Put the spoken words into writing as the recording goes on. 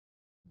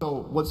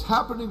So what's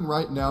happening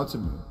right now to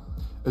me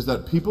is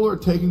that people are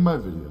taking my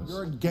videos.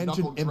 You're a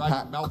Genshin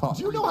Impact cock.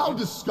 Do you know how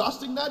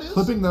disgusting that is?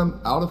 Clipping them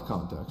out of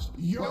context.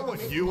 You know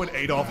what you and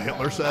Adolf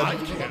Hitler said? I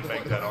can't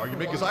make that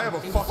argument because I have a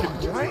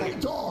fucking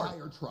brain.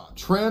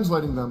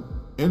 Translating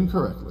them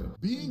incorrectly.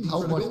 Being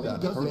how much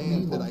that doesn't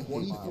mean that I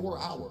 24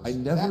 hours. I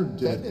never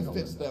did.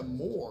 Benefits them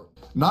more.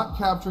 Not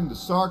capturing the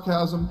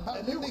sarcasm.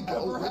 And then they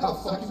go have a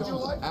fucking your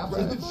life.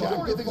 After the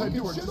majority of things I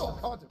do are just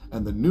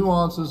and the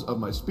nuances of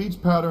my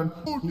speech pattern.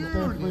 Oh,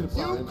 dude,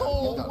 you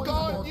called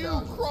God, you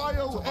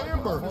cryo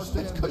Amber.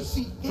 That's because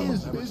she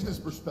is business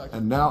perspective.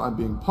 And now I'm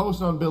being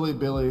posted on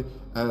Billy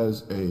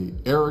as a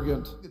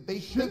arrogant, They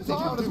should take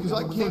it because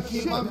I can't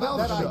keep my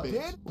mouth shut.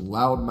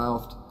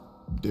 loudmouthed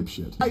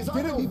dipshit. I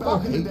didn't people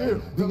hate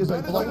you because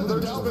I blame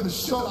There's just been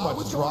so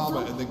much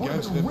drama in the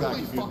Genshin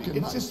Impact community.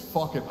 It's just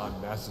fucking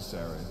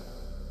unnecessary.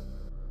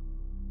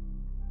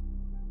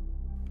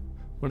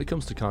 When it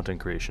comes to content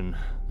creation,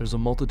 there's a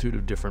multitude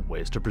of different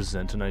ways to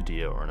present an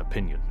idea or an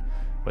opinion.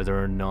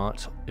 Whether or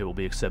not it will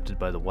be accepted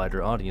by the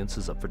wider audience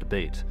is up for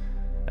debate,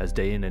 as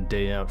day in and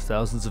day out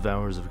thousands of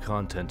hours of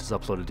content is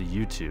uploaded to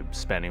YouTube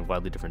spanning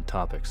widely different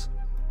topics.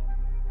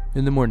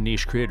 In the more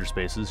niche creator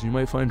spaces, you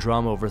might find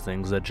drama over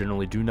things that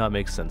generally do not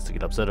make sense to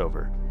get upset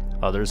over.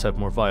 Others have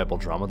more viable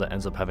drama that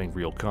ends up having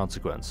real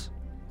consequence.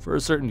 For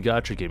a certain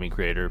gacha gaming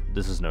creator,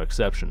 this is no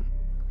exception.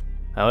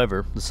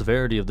 However, the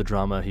severity of the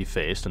drama he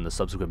faced and the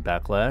subsequent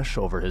backlash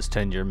over his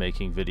tenure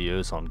making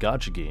videos on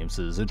gacha games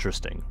is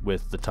interesting.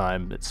 With the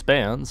time it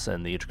spans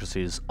and the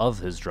intricacies of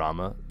his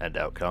drama and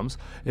outcomes,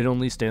 it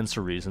only stands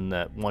to reason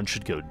that one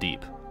should go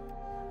deep.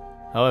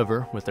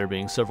 However, with there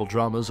being several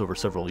dramas over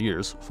several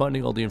years,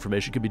 finding all the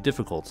information can be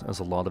difficult, as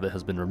a lot of it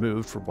has been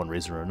removed for one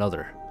reason or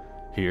another.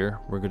 Here,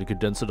 we're going to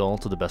condense it all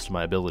to the best of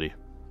my ability.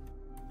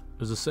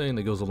 There's a saying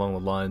that goes along the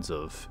lines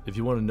of, if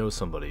you want to know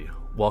somebody,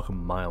 walk a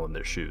mile in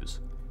their shoes.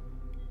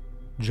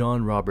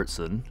 John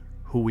Robertson,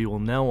 who we will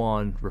now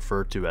on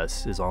refer to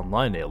as his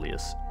online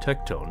alias,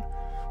 Tectone,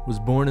 was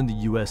born in the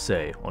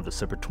USA on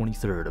December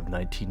 23rd of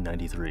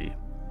 1993.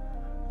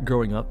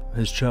 Growing up,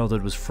 his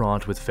childhood was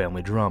fraught with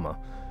family drama.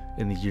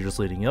 In the years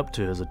leading up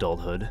to his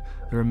adulthood,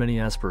 there were many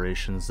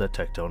aspirations that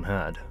Tectone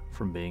had,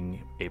 from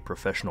being a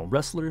professional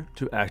wrestler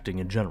to acting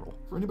in general.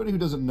 For anybody who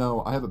doesn't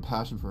know, I have a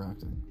passion for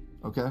acting,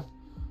 okay?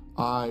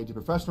 I did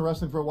professional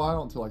wrestling for a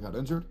while until I got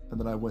injured, and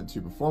then I went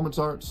to performance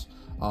arts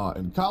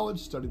in college,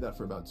 studied that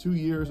for about 2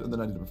 years, and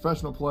then I did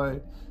professional play,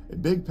 a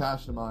big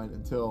passion of mine,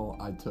 until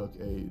I took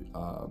a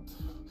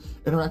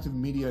interactive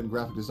media and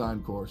graphic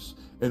design course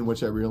in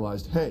which I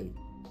realized, hey,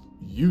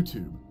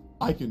 YouTube,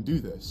 I can do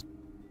this.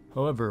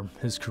 However,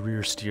 his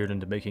career steered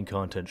into making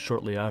content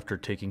shortly after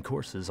taking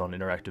courses on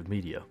interactive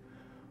media.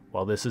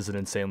 While this is an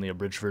insanely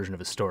abridged version of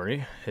his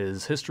story,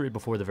 his history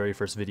before the very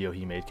first video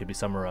he made can be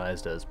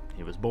summarized as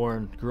he was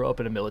born, grew up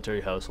in a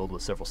military household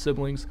with several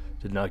siblings,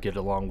 did not get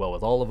along well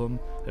with all of them,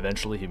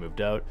 eventually he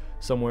moved out,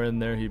 somewhere in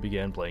there he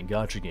began playing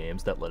gacha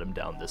games that led him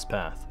down this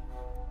path.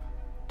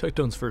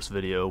 Tectone's first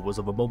video was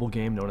of a mobile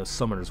game known as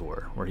Summoner's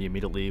War, where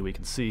we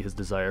can see his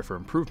desire for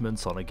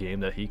improvements on a game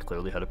that he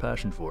clearly had a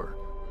passion for.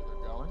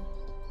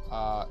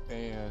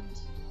 And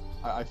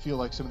I feel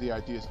like some of the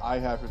ideas I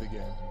have for the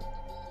game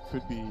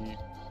could be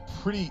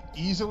pretty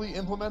easily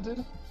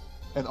implemented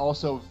and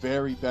also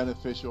very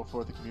beneficial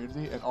for the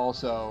community and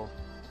also,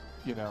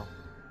 you know.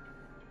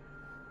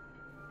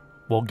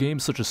 While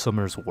games such as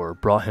Summoner's War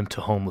brought him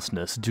to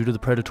homelessness due to the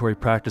predatory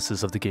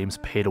practices of the game's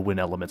pay-to-win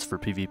elements for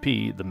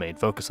PvP, the main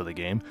focus of the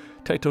game,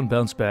 Tectone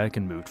bounced back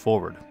and moved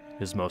forward.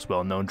 His most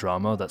well-known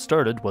drama that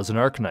started was in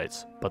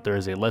Arknights, but there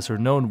is a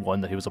lesser-known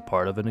one that he was a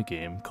part of in a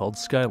game called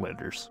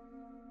SKYLANDERS.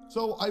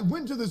 So I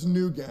went to this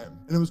new game,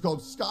 and it was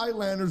called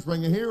SKYLANDERS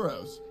Ring of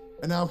Heroes.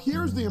 And now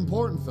here's the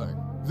important thing.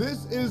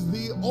 This is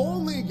the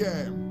only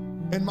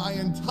game in my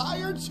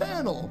entire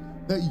channel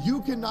that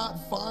you cannot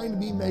find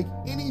me make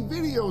any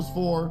videos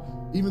for,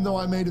 even though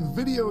I made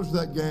videos for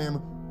that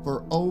game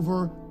for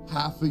over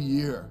half a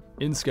year.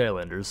 In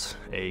SKYLANDERS,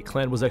 a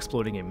clan was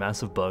exploiting a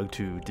massive bug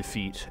to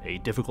defeat a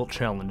difficult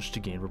challenge to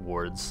gain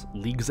rewards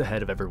leagues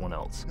ahead of everyone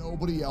else.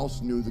 Nobody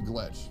else knew the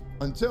glitch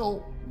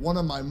until one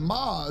of my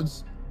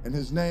mods, and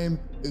his name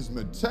is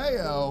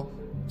Mateo,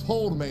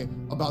 told me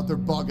about their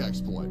bug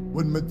exploit.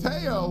 When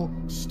Mateo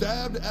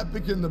stabbed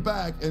Epic in the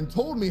back and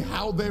told me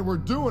how they were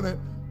doing it,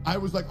 I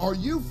was like, are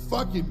you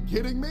fucking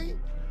kidding me?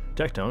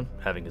 Tectone,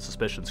 having his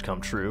suspicions come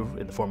true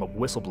in the form of a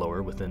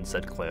whistleblower within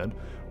said clan,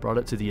 brought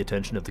it to the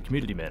attention of the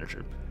community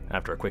manager.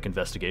 After a quick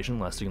investigation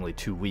lasting only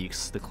 2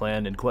 weeks, the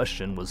clan in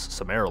question was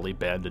summarily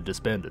banned and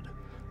disbanded.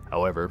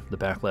 However, the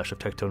backlash of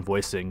Tectone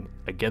voicing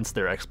against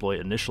their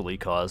exploit initially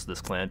caused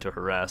this clan to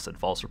harass and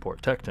false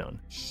report Tectone.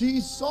 She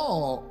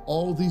saw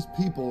all these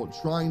people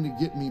trying to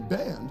get me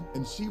banned,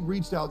 and she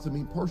reached out to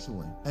me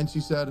personally. And she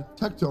said,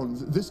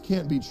 Tectone, this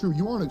can't be true.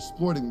 You aren't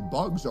exploiting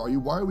bugs, are you?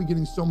 Why are we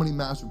getting so many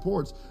mass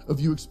reports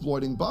of you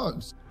exploiting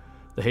bugs?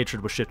 The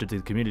hatred was shifted to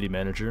the community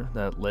manager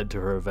that led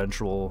to her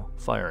eventual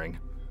firing.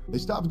 They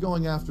stopped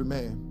going after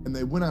May, and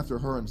they went after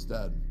her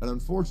instead. And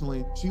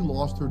unfortunately, she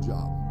lost her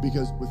job,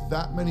 because with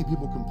that many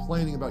people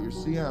complaining about your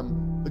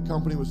CM, the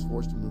company was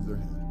forced to move their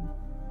hand.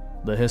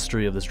 The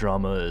history of this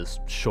drama is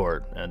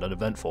short and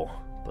uneventful,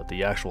 but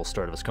the actual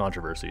start of its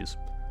controversies.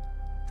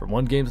 From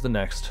one game to the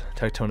next,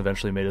 Tectone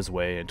eventually made his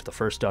way into the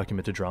first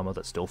documented drama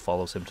that still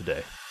follows him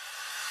today.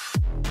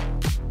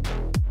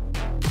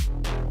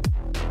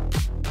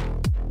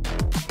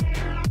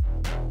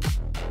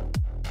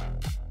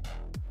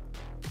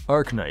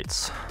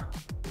 Arknights.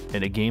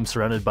 In a game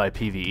surrounded by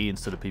PvE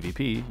instead of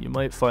PvP, you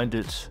might find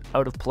it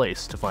out of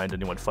place to find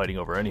anyone fighting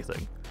over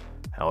anything.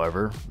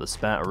 However, the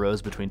spat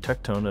arose between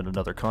Tectone and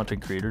another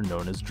content creator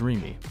known as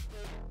Dreamy.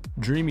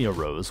 Dreamy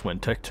arose when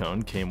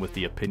Tectone came with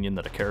the opinion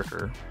that a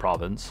character,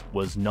 Province,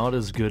 was not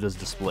as good as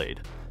displayed,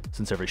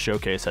 since every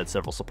showcase had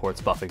several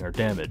supports buffing her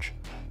damage.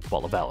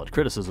 While a valid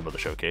criticism of the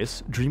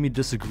showcase, Dreamy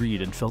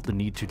disagreed and felt the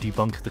need to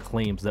debunk the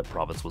claims that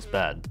Province was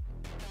bad.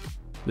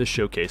 This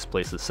showcase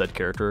places said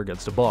character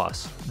against a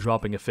boss,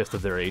 dropping a fifth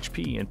of their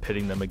HP and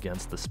pitting them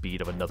against the speed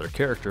of another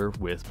character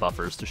with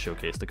buffers to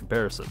showcase the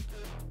comparison.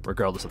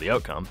 Regardless of the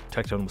outcome,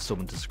 Tectone was still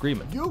in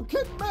disagreement. You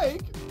can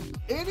make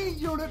any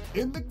unit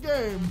in the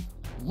game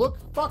look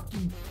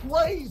fucking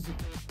crazy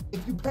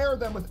if you pair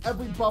them with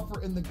every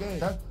buffer in the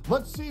game. Okay?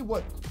 Let's see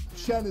what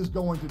Shen is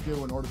going to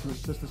do in order to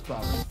assist this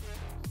problem.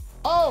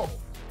 Oh!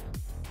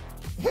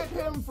 Hit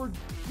him for,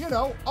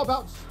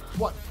 about,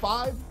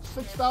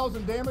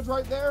 6,000 damage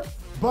right there?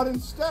 But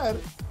instead,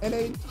 in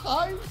a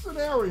time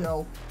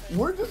scenario,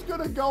 we're just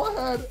gonna go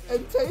ahead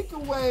and take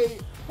away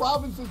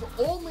Province's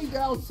only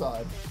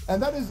downside,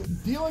 and that is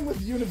dealing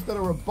with units that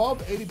are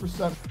above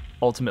 80%.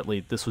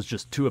 Ultimately, this was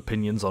just two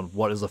opinions on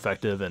what is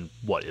effective and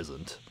what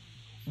isn't.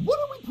 What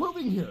are we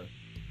proving here?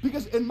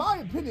 Because in my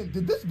opinion,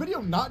 did this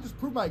video not just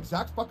prove my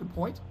exact fucking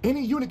point?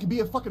 Any unit can be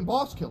a fucking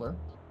boss killer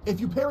if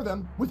you pair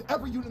them with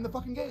every unit in the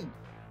fucking game.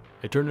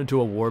 It turned into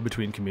a war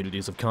between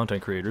communities of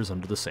content creators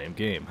under the same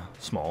game,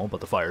 small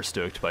but the fire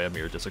stoked by a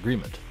mere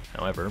disagreement.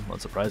 However,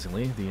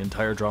 unsurprisingly, the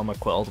entire drama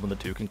quelled when the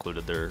two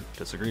concluded their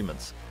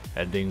disagreements,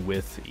 ending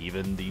with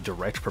even the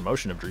direct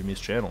promotion of Dreamy's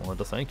channel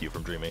and a thank you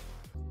from Dreamy.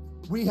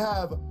 We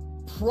have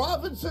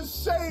Province's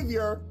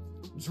savior,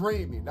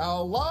 Dreamy. Now,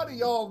 a lot of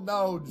y'all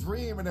know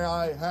Dream and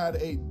I had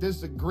a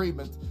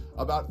disagreement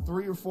about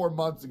 3 or 4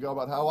 months ago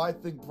about how I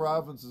think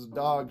Province is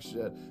dog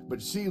shit,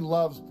 but she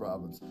loves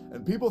Province.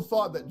 And people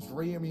thought that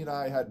Dreamy and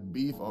I had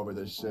beef over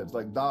this shit. It's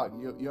like, dog,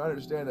 you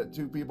understand that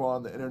two people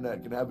on the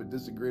internet can have a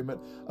disagreement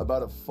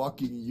about a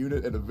fucking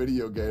unit in a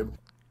video game.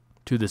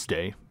 To this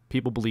day,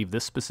 people believe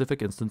this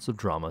specific instance of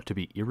drama to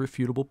be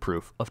irrefutable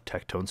proof of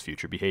Tectone's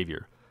future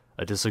behavior.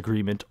 A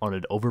disagreement on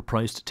an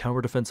overpriced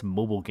tower defense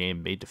mobile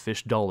game made to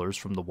fish dollars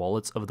from the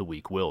wallets of the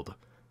weak-willed.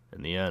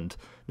 In the end,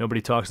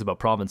 nobody talks about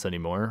Province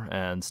anymore,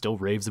 and still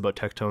raves about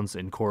Tectone's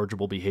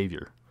incorrigible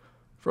behavior.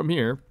 From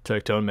here,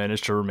 Tectone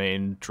managed to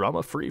remain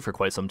drama-free for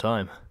quite some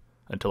time,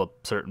 until a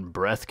certain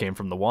breath came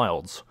from the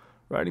wilds,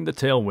 riding the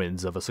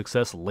tailwinds of a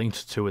success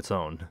linked to its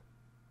own.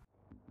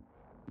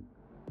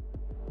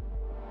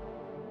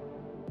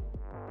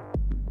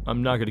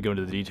 I'm not going to go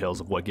into the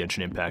details of what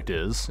Genshin Impact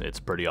is.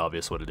 It's pretty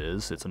obvious what it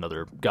is. It's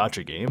another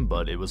gacha game,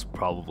 but it was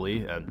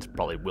probably, and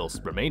probably will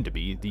remain to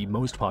be, the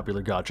most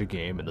popular gacha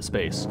game in the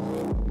space.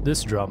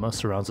 This drama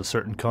surrounds a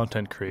certain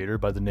content creator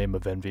by the name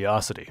of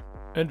Enviosity.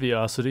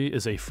 Enviosity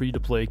is a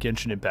free-to-play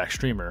Genshin Impact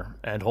streamer,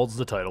 and holds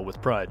the title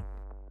with pride.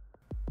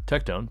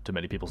 Tectone, to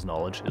many people's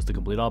knowledge, is the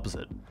complete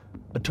opposite.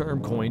 A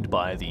term coined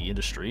by the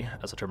industry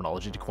as a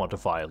terminology to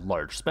quantify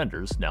large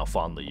spenders, now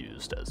fondly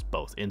used as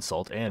both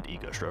insult and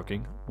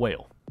ego-stroking,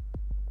 whale.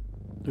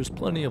 There's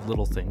plenty of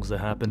little things that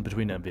happened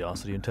between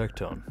Enviosity and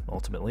Tectone.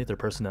 Ultimately, their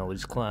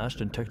personalities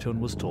clashed, and Tectone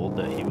was told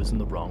that he was in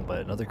the wrong by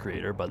another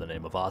creator by the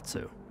name of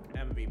Atsu.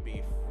 MV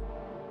beef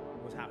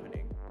was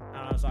happening, and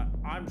I was like,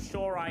 I'm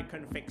sure I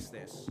can fix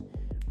this.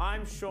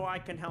 I'm sure I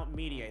can help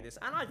mediate this,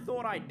 and I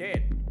thought I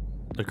did.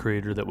 A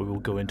creator that we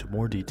will go into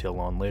more detail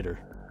on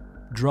later.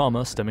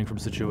 Drama stemming from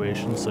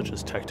situations such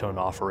as Tectone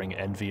offering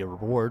Envy a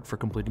reward for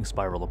completing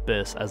Spiral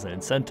Abyss as an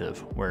incentive,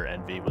 where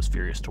Envy was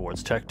furious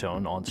towards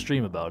Tectone on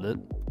stream about it,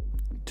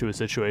 to a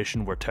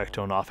situation where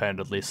Tectone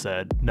offhandedly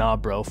said, nah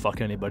bro, fuck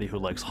anybody who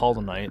likes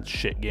Hollow Knight,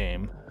 shit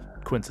game,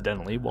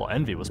 coincidentally while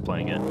Envy was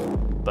playing it,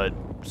 but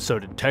so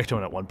did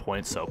Tectone at one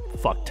point, so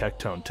fuck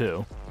Tectone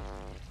too.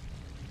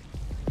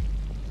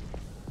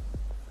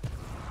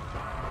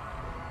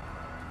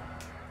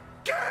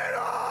 Get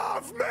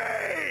off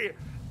me!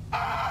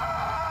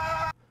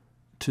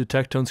 To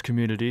Tectone's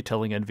community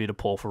telling Envy to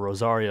pull for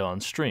Rosaria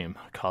on stream,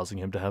 causing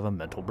him to have a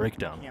mental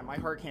breakdown. My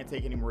heart can't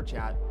take any more,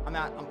 chat.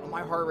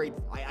 My heart rate,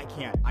 I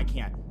can't.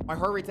 My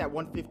heart rate's at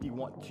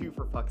 151.2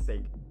 for fuck's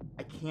sake.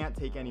 I can't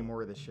take any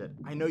more of this shit.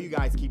 I know you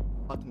guys keep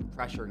fucking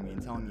pressuring me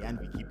and telling me,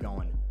 Envy, keep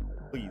going.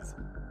 Please.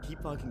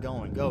 Keep fucking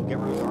going. Go, get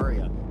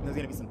Rosaria. And there's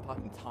gonna be some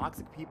fucking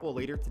toxic people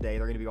later today.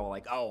 They're gonna be all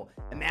like, oh,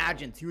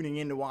 imagine tuning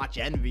in to watch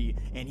Envy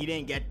and he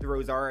didn't get the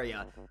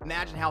Rosaria.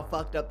 Imagine how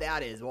fucked up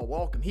that is. Well,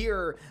 welcome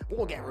here.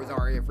 We'll get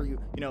Rosaria for you.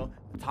 You know,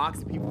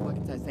 toxic people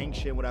fucking saying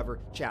shit, whatever.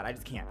 Chat, I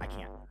just can't. I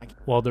can't.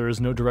 While there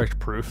is no direct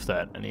proof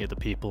that any of the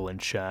people in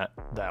chat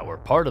that were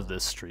part of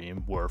this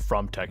stream were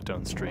from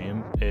Tectone's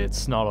stream,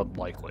 it's not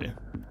unlikely.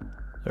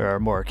 There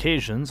are more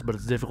occasions, but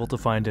it's difficult to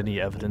find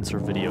any evidence or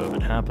video of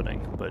it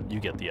happening, but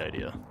you get the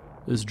idea.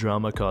 This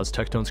drama caused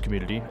Tectone's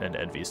community and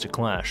Envy's to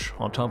clash,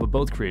 on top of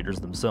both creators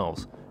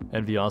themselves.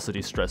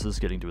 Enviosity stresses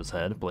getting to his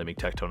head, blaming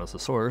Tectone as the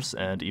source,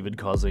 and even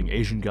causing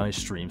Asian guy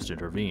streams to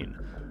intervene.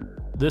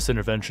 This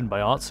intervention by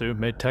Atsu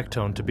made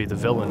Tectone to be the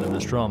villain in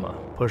this drama,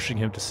 pushing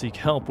him to seek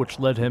help, which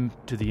led him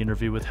to the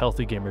interview with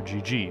Healthy Gamer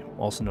GG,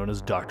 also known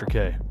as Dr.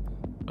 K.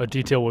 A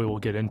detail we will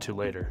get into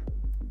later.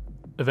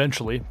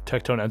 Eventually,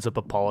 Tectone ends up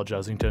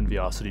apologizing to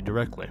Enviosity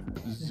directly.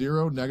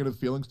 Zero negative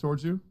feelings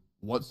towards you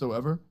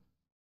whatsoever.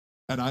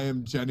 And I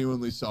am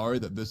genuinely sorry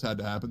that this had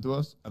to happen to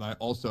us. And I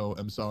also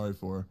am sorry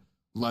for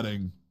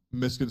letting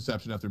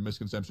misconception after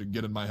misconception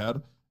get in my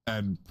head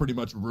and pretty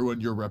much ruin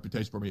your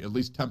reputation for me, at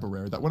least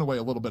temporary. That went away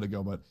a little bit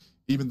ago, but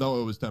even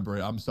though it was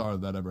temporary, I'm sorry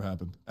that ever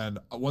happened. And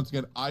once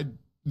again, I'm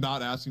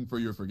not asking for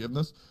your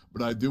forgiveness,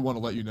 but I do want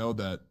to let you know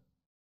that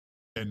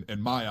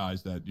in my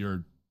eyes that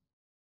you're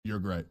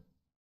great.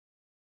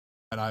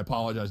 And I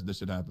apologize that this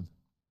shit happened.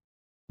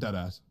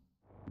 Deadass.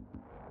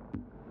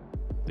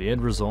 The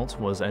end result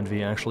was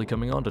Envy actually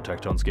coming on to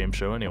Tectone's game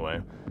show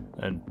anyway,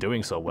 and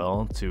doing so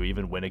well to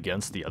even win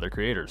against the other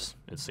creators.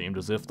 It seemed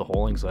as if the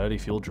whole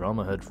anxiety-fueled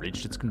drama had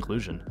reached its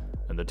conclusion,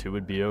 and the two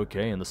would be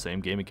okay in the same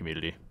gaming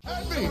community.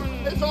 Envy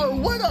is our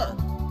winner,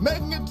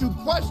 making it to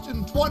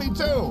question 22,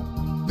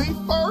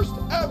 the first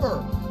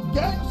ever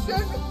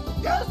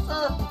Genshin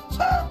Guesser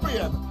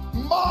champion.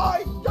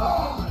 My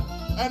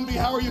God! Envy,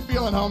 how are you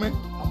feeling, homie?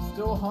 I'm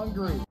still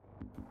hungry.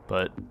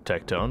 But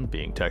Tectone,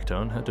 being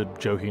Tectone, had to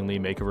jokingly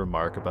make a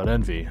remark about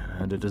Envy,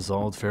 and it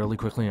dissolved fairly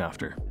quickly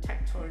after.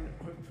 Tectone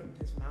opened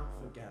his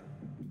mouth again.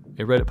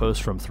 A Reddit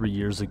post from 3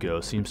 years ago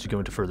seems to go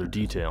into further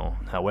detail.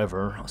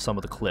 However, some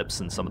of the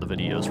clips and some of the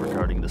videos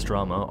regarding this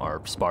drama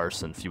are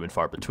sparse and few and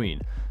far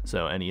between,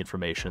 so any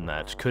information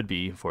that could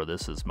be for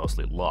this is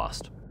mostly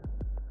lost.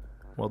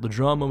 Well, the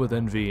drama with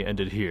Envy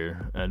ended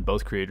here, and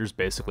both creators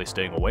basically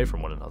staying away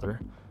from one another.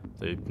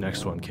 The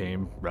next one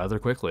came rather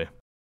quickly.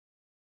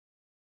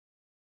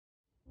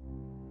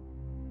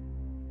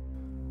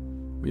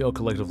 We all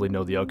collectively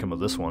know the outcome of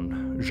this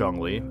one.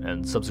 Zhongli,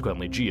 and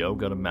subsequently Geo,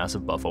 got a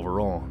massive buff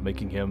overall,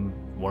 making him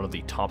one of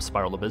the top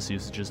Spiral Abyss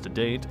usages to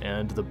date,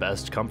 and the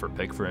best comfort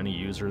pick for any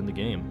user in the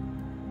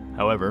game.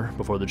 However,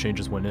 before the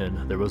changes went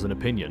in, there was an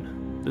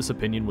opinion. This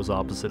opinion was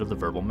opposite of the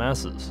verbal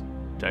masses.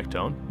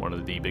 Tectone, one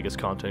of the biggest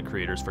content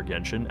creators for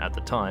Genshin at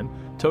the time,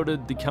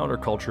 touted the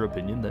counterculture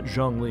opinion that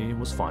Zhongli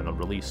was fine on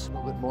release. A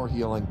little bit more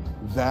healing.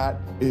 That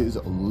is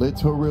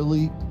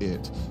literally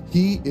it.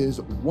 He is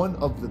one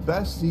of the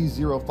best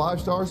C0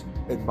 5-stars,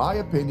 in my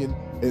opinion,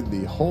 in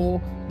the whole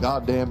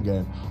goddamn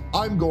game.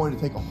 I'm going to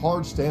take a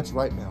hard stance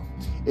right now.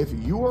 If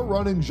you are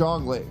running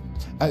Zhongli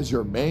as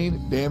your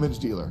main damage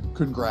dealer,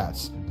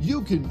 congrats.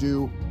 You can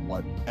do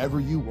whatever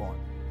you want.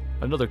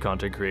 Another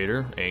content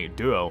creator, a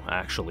duo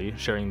actually,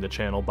 sharing the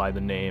channel by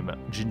the name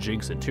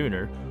JinJinx and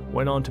Tuner,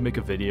 went on to make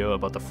a video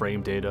about the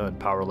frame data and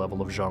power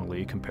level of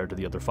Zhongli compared to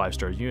the other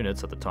 5-star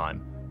units at the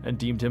time, and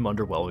deemed him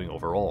underwhelming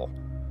overall.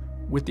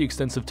 With the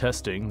extensive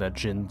testing that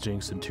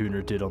JinJinx and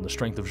Tuner did on the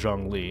strength of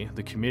Zhongli,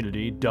 the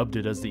community dubbed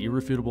it as the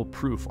irrefutable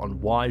proof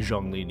on why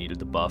Zhongli needed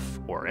the buff,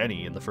 or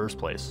any, in the first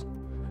place.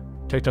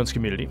 Tectone's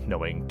community,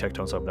 knowing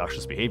Tectone's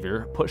obnoxious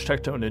behavior, pushed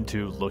Tectone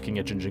into looking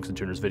at JinJinx and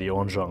Tuner's video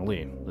on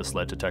Zhongli. This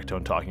led to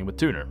Tectone talking with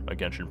Tuner, a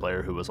Genshin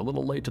player who was a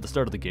little late to the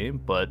start of the game,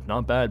 but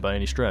not bad by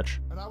any stretch.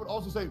 And I would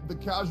also say the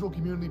casual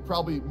community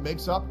probably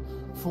makes up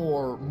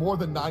for more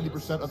than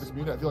 90% of the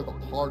community. I feel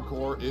like the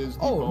hardcore is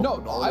the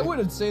no, I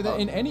wouldn't say that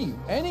in any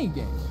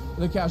game,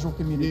 the casual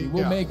community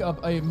will make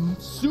up a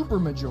super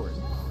majority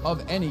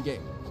of any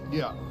game.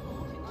 Yeah.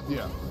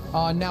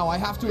 Now, I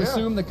have to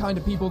assume the kind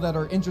of people that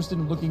are interested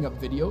in looking up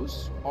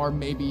videos are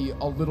maybe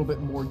a little bit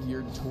more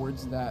geared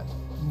towards that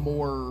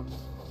more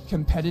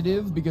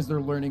competitive because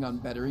they're learning on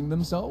bettering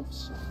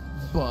themselves,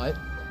 but...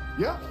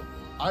 Yeah,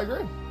 I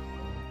agree.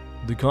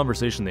 The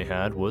conversation they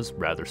had was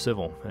rather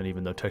civil, and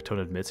even though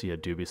Tectone admits he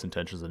had dubious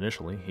intentions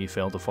initially, he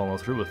failed to follow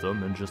through with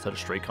them and just had a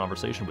straight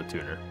conversation with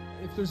Tuner.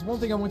 If there's one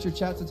thing I want your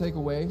chat to take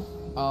away,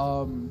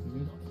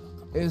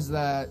 is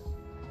that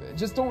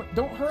just don't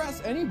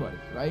harass anybody,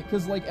 right?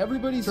 Because like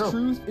everybody's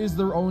truth is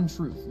their own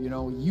truth. You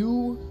know,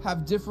 you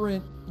have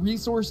different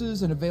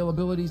resources and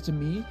availabilities to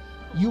me.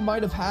 You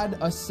might have had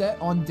a set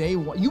on day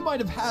one. You might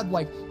have had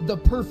like the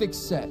perfect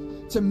set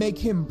to make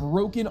him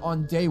broken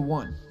on day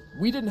one.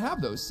 We didn't have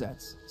those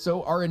sets.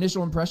 So our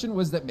initial impression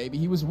was that maybe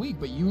he was weak,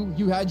 but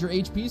you had your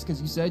HPs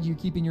because you said you're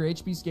keeping your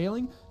HP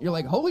scaling. You're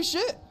like, holy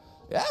shit.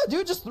 Yeah,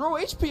 dude, just throw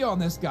HP on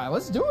this guy.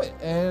 Let's do it.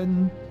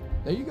 And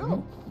there you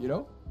go, you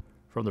know?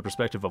 from the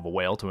perspective of a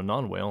whale to a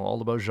non-whale,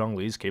 all about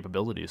Zhongli's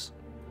capabilities.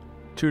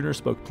 Tuner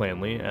spoke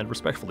plainly and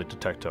respectfully to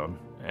Tectone,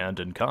 and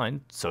in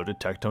kind, so did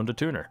Tectone to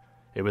Tuner.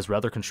 It was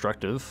rather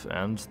constructive,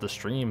 and the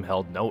stream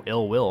held no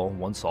ill will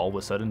once all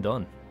was said and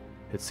done.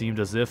 It seemed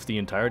as if the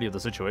entirety of the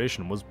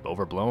situation was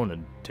overblown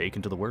and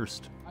taken to the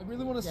worst. I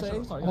really want to say,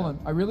 hold on,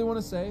 I really want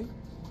to say,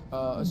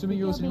 assuming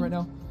you're listening right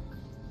now,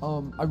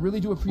 I really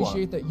do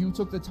appreciate that you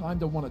took the time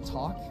to want to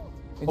talk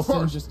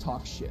instead of just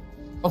talk shit.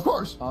 Of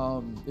course.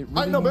 It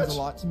really means a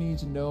lot to me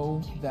to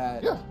know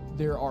that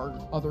there are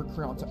other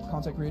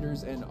content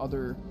creators and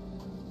other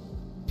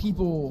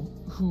people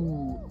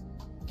who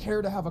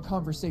care to have a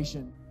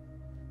conversation.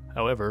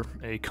 However,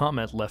 a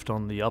comment left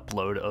on the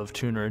upload of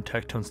Tuner and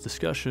Tectone's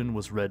discussion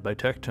was read by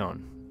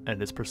Tectone,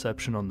 and his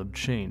perception on them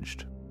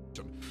changed.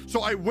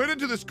 So I went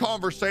into this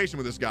conversation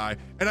with this guy,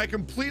 and I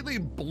completely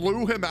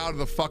blew him out of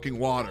the fucking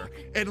water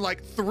in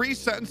like 3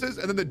 sentences,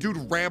 and then the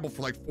dude rambled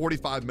for like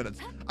 45 minutes.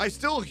 I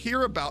still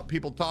hear about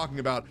people talking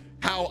about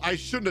how I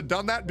shouldn't have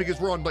done that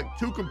because we're on like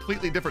 2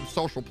 completely different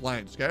social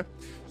planes, okay?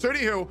 So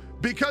anywho,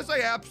 because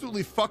I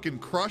absolutely fucking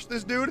crushed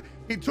this dude,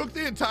 he took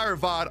the entire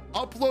VOD,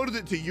 uploaded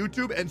it to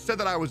YouTube, and said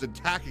that I was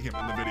attacking him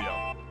in the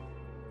video.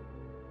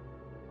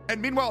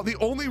 And meanwhile, the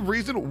only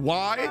reason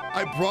why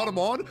I brought him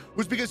on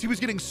was because he was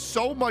getting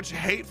so much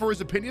hate for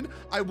his opinion.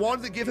 I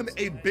wanted to give him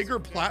a bigger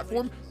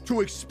platform to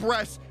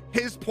express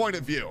his point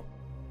of view.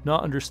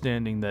 Not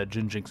understanding that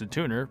JinJinx and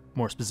Tuner,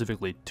 more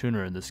specifically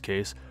Tuner in this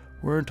case,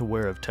 weren't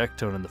aware of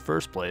Tectone in the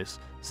first place,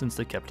 since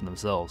they kept to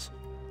themselves.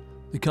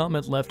 The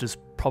comment left is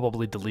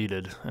probably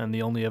deleted, and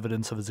the only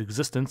evidence of its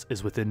existence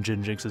is within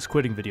JinJinx's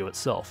quitting video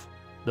itself.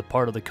 The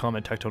part of the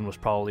comment Tectone was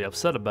probably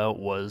upset about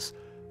was,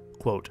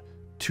 quote,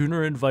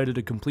 Tuner invited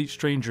a complete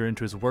stranger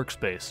into his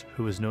workspace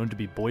who was known to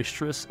be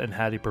boisterous and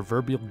had a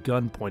proverbial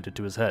gun pointed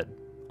to his head,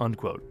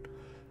 unquote.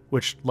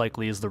 Which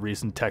likely is the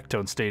reason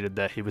Tectone stated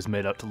that he was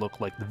made out to look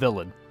like the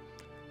villain.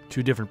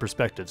 2 different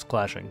perspectives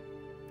clashing.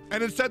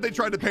 And instead they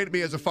tried to paint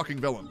me as a fucking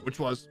villain, which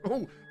was,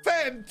 oh,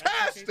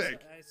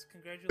 fantastic!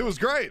 It was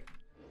great.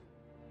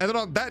 And then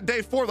on that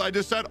day 4, I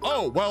just said,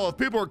 oh, well, if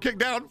people are kicked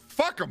down,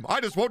 fuck them.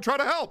 I just won't try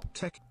to help.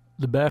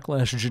 The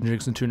backlash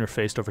JinJinx and Tuner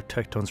faced over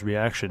Tectone's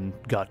reaction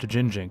got to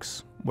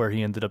JinJinx, where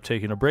he ended up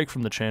taking a break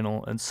from the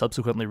channel and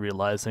subsequently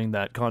realizing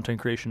that content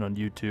creation on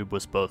YouTube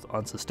was both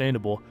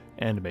unsustainable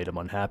and made him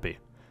unhappy,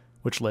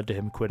 which led to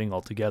him quitting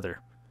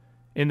altogether.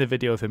 In the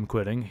video of him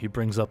quitting, he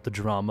brings up the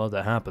drama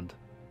that happened.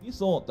 We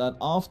thought that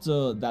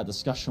after that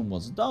discussion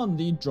was done,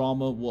 the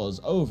drama was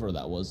over,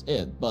 that was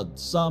it, but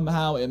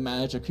somehow it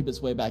managed to creep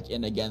its way back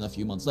in again a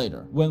few months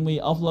later. When we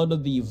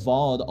uploaded the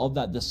VOD of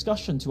that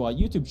discussion to our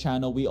YouTube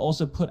channel, we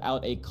also put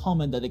out a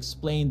comment that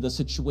explained the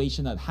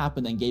situation that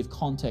happened and gave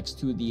context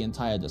to the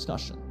entire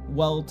discussion.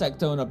 Well,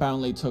 Tectone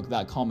apparently took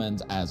that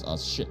comment as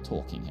us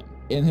shit-talking him.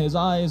 In his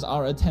eyes,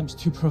 our attempts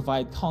to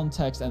provide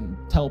context and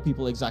tell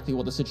people exactly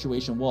what the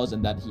situation was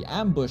and that he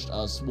ambushed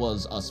us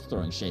was us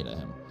throwing shade at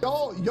him.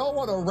 Y'all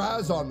want to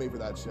razz on me for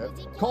that shit.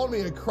 Called me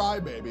a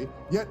crybaby.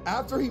 Yet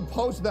after he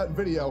posted that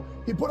video,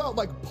 he put out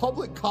like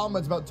public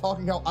comments about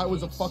talking how I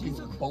was a fucking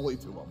bully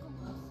to him.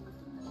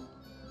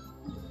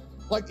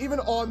 Like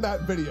even on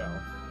that video.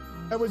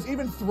 And was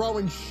even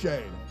throwing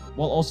shade.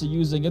 While also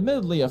using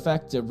admittedly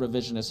effective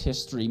revisionist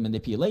history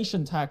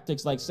manipulation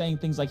tactics like saying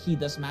things like he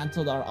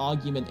dismantled our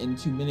argument in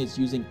 2 minutes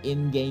using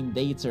in-game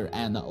data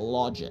and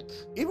logic.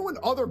 Even when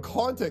other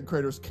content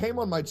creators came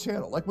on my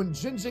channel, like when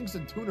JinJinx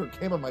and Tuner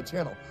came on my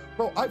channel,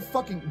 bro, I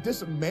fucking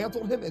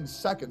dismantled him in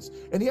seconds,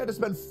 and he had to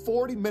spend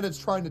 40 minutes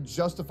trying to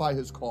justify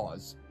his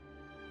cause.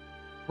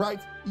 Right?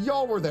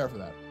 Y'all were there for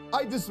that.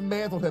 I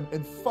dismantled him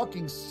in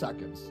fucking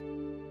seconds.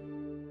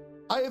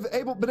 I have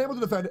been able to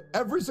defend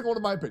every single one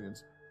of my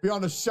opinions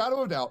beyond a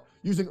shadow of doubt,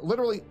 using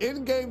literally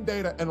in-game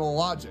data and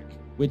logic.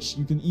 Which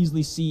you can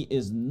easily see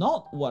is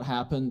not what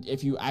happened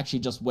if you actually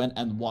just went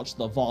and watched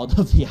the VOD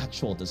of the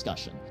actual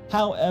discussion.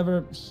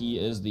 However, he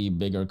is the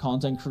bigger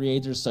content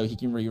creator, so he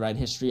can rewrite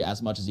history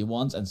as much as he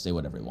wants and say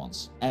whatever he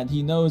wants. And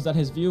he knows that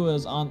his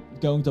viewers aren't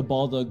going to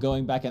bother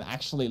going back and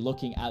actually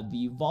looking at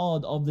the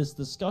VOD of this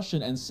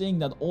discussion and seeing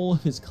that all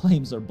of his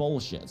claims are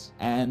bullshit.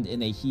 And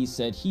in a he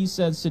said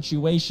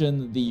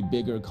situation, the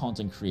bigger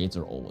content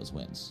creator always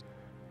wins.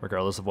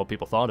 Regardless of what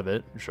people thought of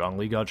it,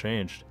 Zhongli got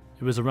changed.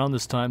 It was around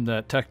this time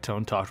that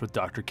Tectone talked with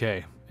Dr.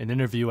 K, an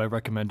interview I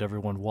recommend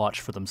everyone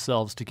watch for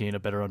themselves to gain a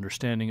better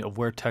understanding of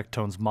where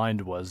Tectone's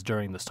mind was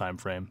during this time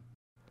frame.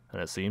 And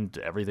it seemed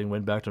everything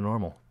went back to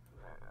normal.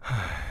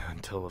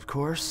 Until, of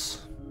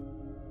course...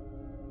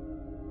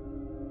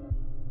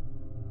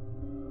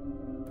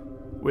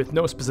 With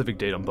no specific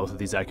date on both of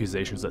these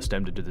accusations that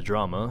stemmed into the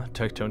drama,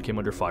 Tectone came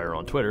under fire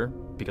on Twitter,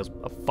 because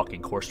of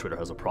fucking course Twitter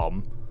has a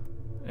problem,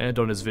 and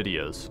on his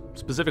videos,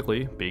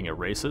 specifically being a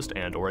racist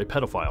and or a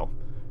pedophile.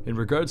 In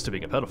regards to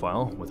being a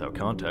pedophile, without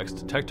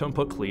context, Tectone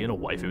put Klee in a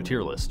waifu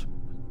tier list.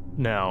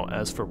 Now,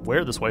 as for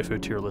where this waifu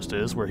tier list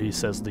is, where he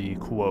says the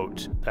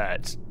quote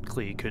that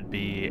Klee could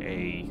be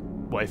a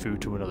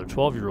waifu to another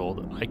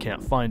 12-year-old, I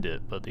can't find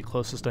it, but the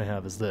closest I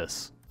have is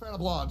this. Fan of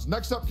blondes.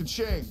 Next up,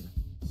 Kaching.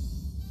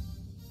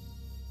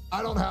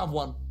 I don't have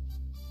one.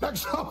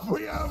 Next up,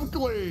 we have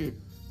Glee,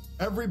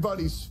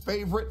 everybody's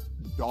favorite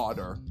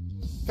daughter.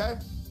 Okay?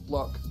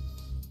 Look,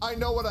 I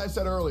know what I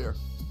said earlier.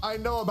 I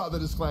know about the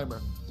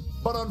disclaimer.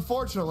 But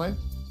unfortunately,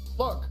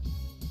 look,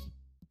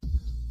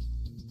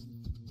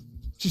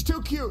 she's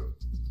too cute.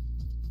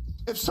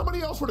 If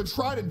somebody else were to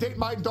try to date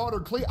my daughter,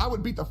 Glee, I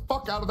would beat the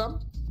fuck out of them.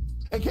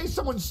 In case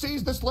someone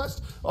sees this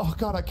list, oh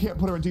God, I can't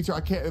put her in D tier.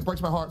 I can't, it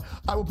breaks my heart.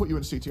 I will put you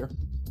in C tier.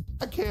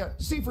 I can't.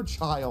 C for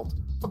child,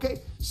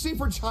 okay? C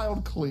for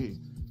child, Glee.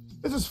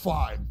 This is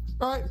fine,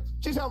 all right?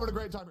 She's having a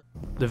great time.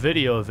 The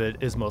video of it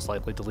is most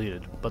likely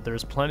deleted, but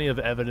there's plenty of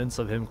evidence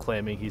of him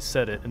claiming he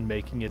said it and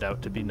making it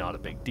out to be not a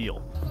big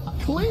deal.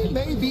 Glee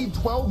may be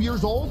 12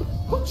 years old,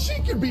 but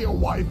she can be a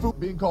waifu.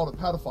 Being called a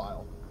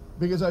pedophile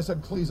because I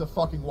said Glee's a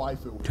fucking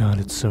waifu. God,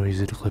 it's so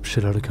easy to clip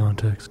shit out of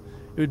context.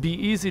 It would be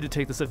easy to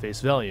take this at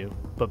face value,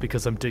 but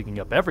because I'm digging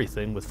up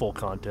everything with full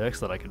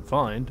context that I can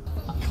find.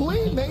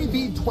 Glee may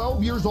be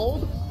 12 years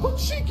old, but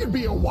she can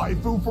be a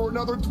waifu for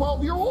another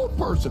 12-year-old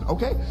person,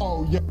 okay?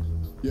 Oh, yeah.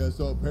 Yeah,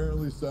 so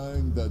apparently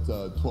saying that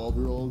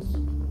 12-year-olds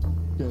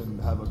can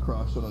have a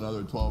crush on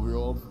another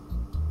 12-year-old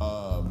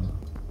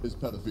is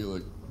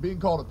pedophilic. Being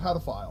called a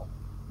pedophile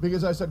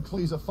because I said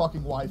Glee's a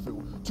fucking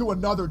waifu to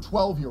another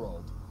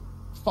 12-year-old.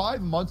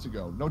 5 months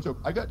ago, no joke,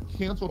 I got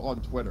canceled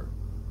on Twitter.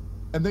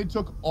 And they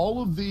took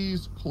all of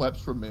these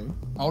clips from me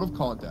out of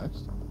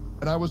context,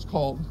 and I was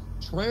called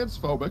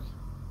transphobic,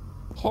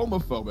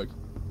 homophobic,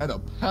 and a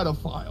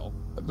pedophile.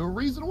 And the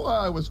reason why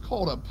I was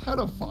called a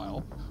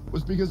pedophile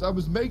was because I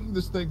was making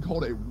this thing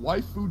called a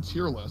waifu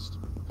tier list,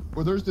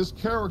 where there's this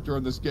character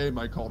in this game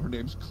I called, her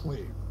name's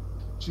Glee.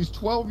 She's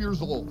 12 years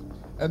old,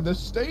 and the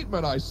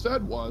statement I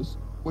said was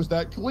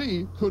that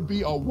Glee could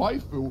be a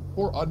waifu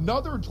for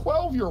another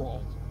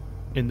 12-year-old.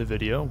 In the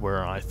video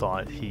where I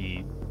thought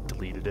he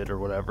deleted it or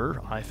whatever,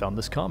 I found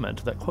this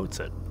comment that quotes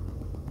it.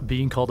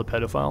 Being called a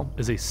pedophile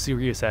is a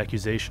serious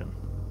accusation.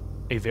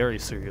 A very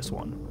serious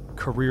one.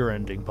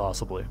 Career-ending,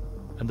 possibly.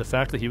 And the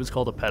fact that he was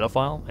called a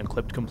pedophile and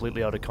clipped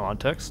completely out of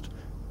context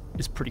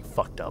is pretty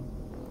fucked up.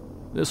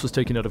 This was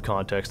taken out of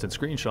context in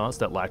screenshots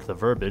that lacked the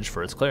verbiage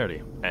for its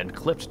clarity, and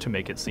clipped to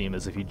make it seem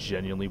as if he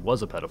genuinely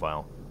was a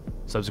pedophile.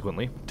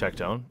 Subsequently,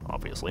 Tectone,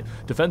 obviously,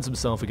 defends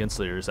himself against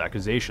Lear's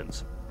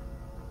accusations.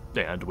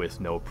 And with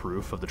no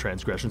proof of the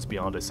transgressions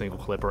beyond a single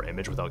clip or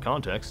image without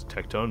context,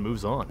 Tectone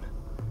moves on.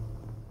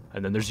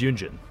 And then there's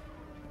Yunjin.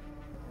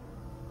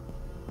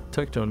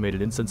 Tectone made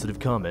an insensitive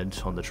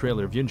comment on the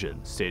trailer of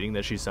Yunjin, stating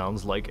that she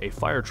sounds like a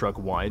fire truck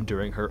whine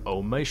during her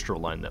O Maestro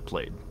line that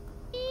played.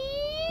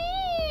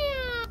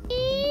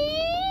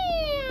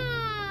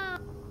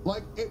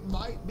 Like, it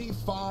might be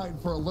fine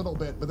for a little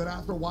bit, but then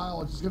after a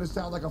while, it's just gonna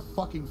sound like a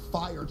fucking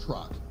fire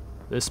truck.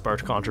 This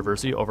sparked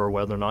controversy over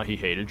whether or not he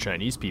hated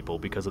Chinese people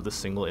because of the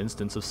single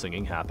instance of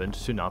singing happened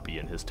to not be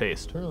in his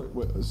taste. Apparently,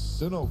 wait,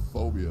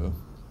 xenophobia.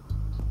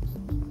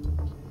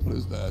 What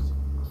is that?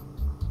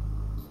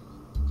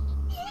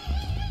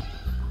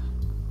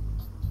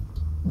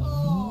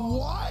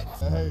 What?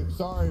 Hey,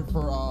 sorry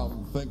for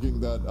thinking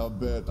that a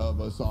bit of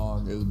a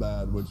song is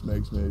bad, which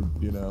makes me,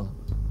 you know,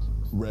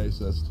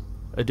 racist.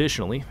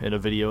 Additionally, in a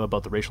video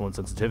about the racial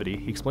insensitivity,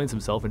 he explains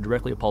himself and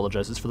directly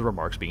apologizes for the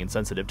remarks being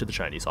insensitive to the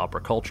Chinese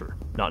opera culture,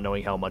 not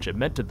knowing how much it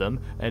meant to them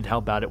and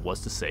how bad it was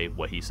to say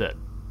what he said.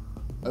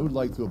 I would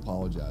like to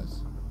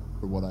apologize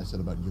for what I said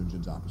about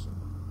Yunjin's opera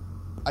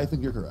song. I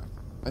think you're correct.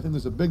 I think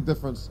there's a big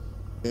difference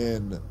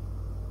in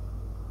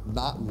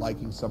not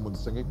liking someone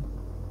singing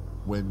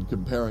when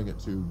comparing it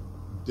to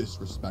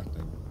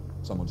disrespecting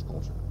someone's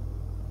culture.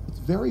 It's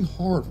very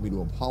hard for me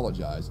to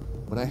apologize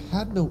when I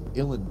had no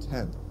ill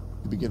intent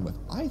to begin with.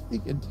 I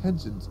think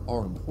intentions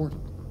are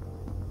important.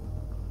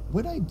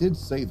 When I did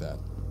say that,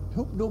 I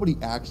hope nobody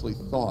actually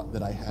thought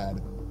that I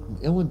had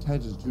ill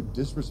intentions to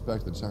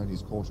disrespect the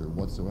Chinese culture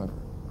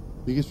whatsoever.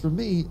 Because for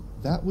me,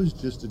 that was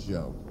just a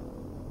joke.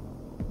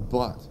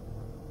 But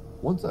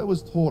once I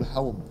was told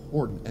how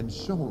important and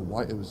shown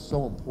why it was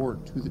so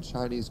important to the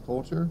Chinese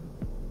culture,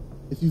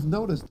 if you've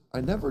noticed, I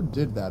never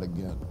did that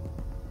again.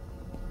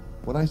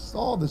 When I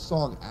saw the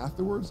song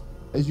afterwards,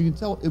 as you can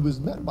tell, it was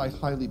met by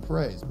highly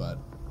praise, but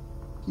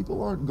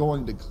people aren't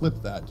going to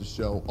clip that to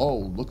show, oh,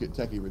 look at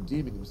Techie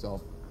redeeming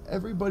himself.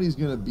 Everybody's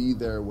going to be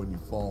there when you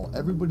fall.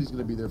 Everybody's going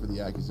to be there for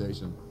the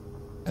accusation.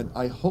 And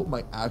I hope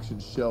my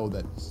actions show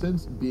that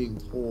since being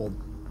told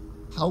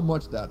how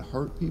much that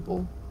hurt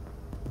people,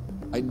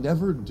 I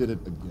never did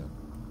it again.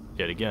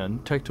 Yet again,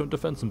 Tectone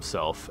defends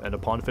himself, and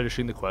upon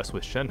finishing the quest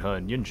with Shenhe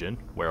and Yunjin,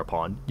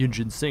 whereupon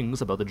Yunjin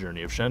sings about the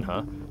journey of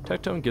Shenhe,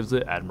 Tectone gives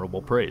it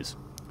admirable praise.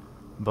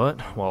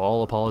 But, while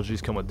all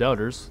apologies come with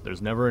doubters,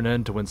 there's never an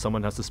end to when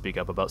someone has to speak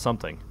up about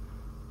something.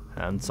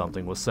 And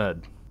something was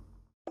said.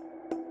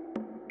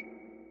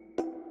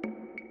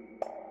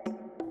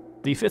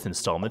 The fifth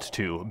installment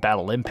to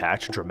Battle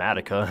Impact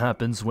Dramatica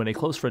happens when a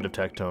close friend of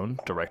Tectone,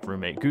 direct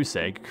roommate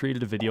GOOSE,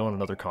 created a video on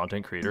another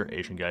content creator,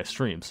 Asian Guy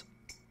Streams.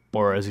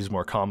 Or as he's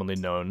more commonly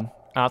known,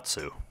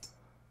 Atsu.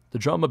 The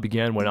drama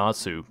began when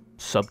Atsu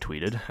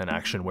subtweeted, an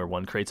action where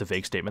one creates a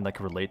vague statement that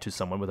can relate to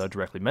someone without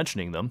directly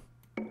mentioning them,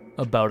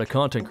 about a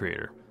content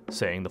creator,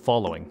 saying the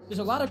following. There's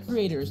a lot of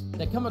creators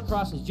that come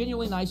across as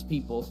genuinely nice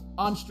people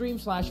on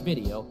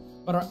stream/video,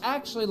 but are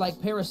actually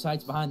like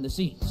parasites behind the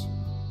scenes.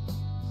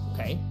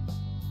 Okay?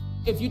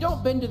 If you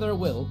don't bend to their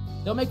will,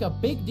 they'll make a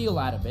big deal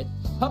out of it,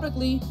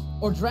 publicly,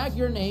 or drag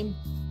your name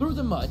through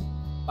the mud,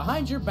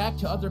 behind your back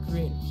to other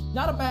creators.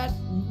 Not a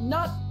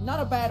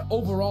bad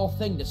overall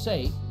thing to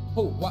say.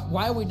 Who?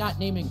 Why are we not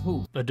naming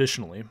who?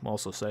 Additionally,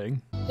 also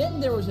saying. Then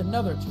there was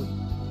another tweet,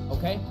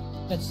 okay,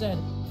 that said,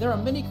 there are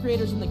many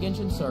creators in the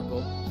Genshin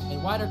circle,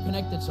 and wider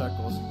connected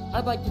circles,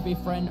 I'd like to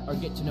befriend or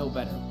get to know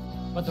better.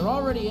 But they're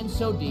already in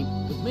so deep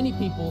with many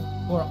people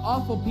who are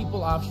awful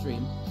people off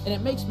stream, and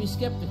it makes me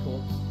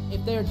skeptical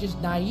if they're just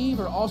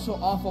naive or also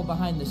awful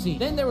behind the scenes.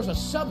 Then there was a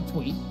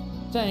subtweet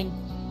saying,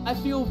 I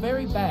feel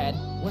very bad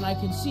when I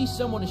can see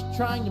someone is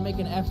trying to make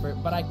an effort,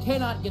 but I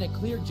cannot get a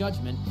clear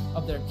judgment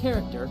of their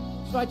character,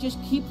 so I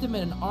just keep them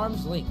at an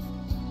arm's length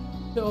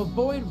to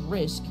avoid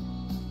risk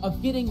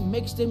of getting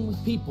mixed in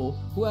with people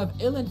who have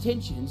ill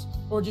intentions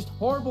or just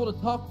horrible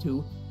to talk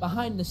to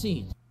behind the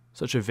scenes.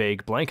 Such a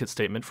vague blanket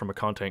statement from a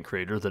content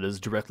creator that is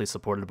directly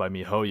supported by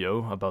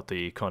MiHoYo about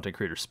the content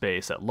creator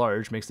space at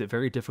large makes it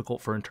very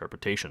difficult for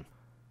interpretation.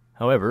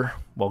 However,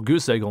 while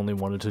GOOSE only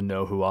wanted to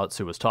know who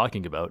Atsu was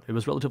talking about, it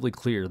was relatively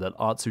clear that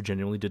Atsu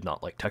genuinely did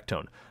not like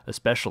Tectone,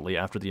 especially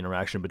after the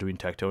interaction between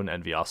Tectone and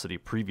Enviosity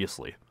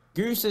previously.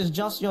 Goose is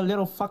just your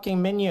little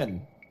fucking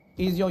minion.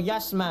 He's your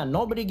yes man.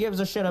 Nobody gives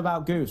a shit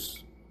about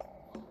Goose.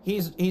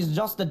 He's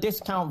just the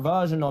discount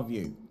version of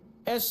you.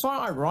 It's so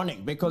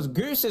ironic because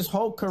Goose's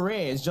whole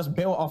career is just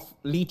built off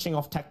leeching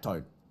off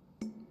Tectone.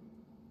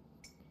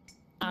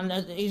 And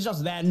he's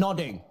just there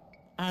nodding.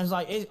 And it's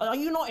like, are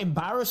you not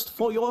embarrassed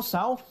for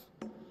yourself?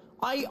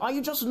 Are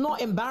you just not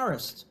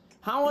embarrassed?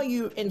 How are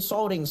you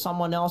insulting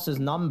someone else's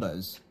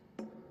numbers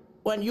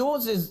when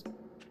yours is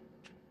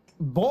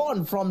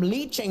born from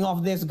leeching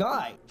off this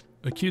guy?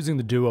 Accusing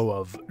the duo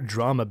of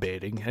drama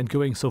baiting and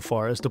going so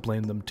far as to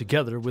blame them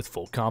together with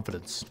full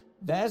confidence.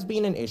 There's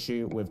been an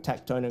issue with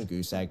Tectone and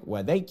GOOSE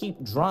where they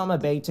keep drama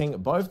baiting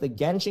both the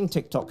Genshin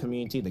TikTok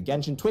community, the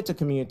Genshin Twitter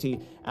community,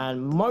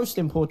 and most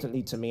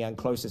importantly to me and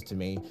closest to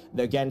me,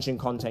 the Genshin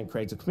content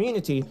creator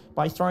community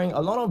by throwing a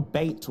lot of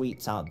bait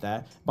tweets out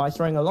there, by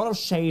throwing a lot of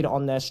shade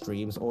on their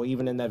streams or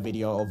even in their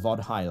video or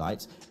VOD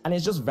highlights, and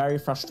it's just very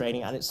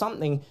frustrating, and it's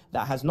something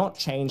that has not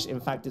changed.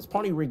 In fact, it's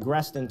probably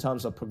regressed in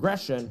terms of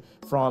progression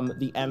from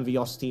the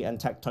Enviosity and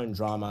Tectone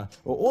Drama,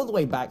 or all the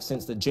way back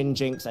since the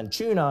JinJinx and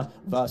Tuna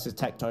versus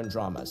Tectone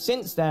Drama.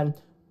 Since then,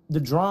 the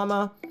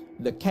drama,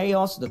 the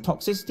chaos, the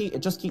toxicity, it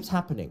just keeps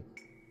happening.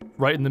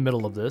 Right in the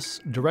middle of this,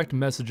 direct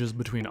messages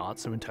between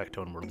Atsu and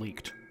Tectone were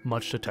leaked,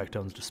 much to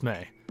Tectone's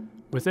dismay.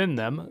 Within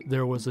them,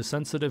 there was a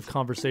sensitive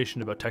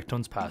conversation about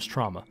Tectone's past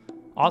trauma.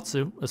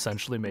 Atsu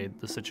essentially made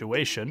the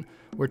situation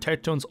where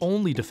Tectone's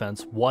only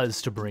defense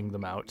was to bring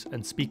them out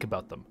and speak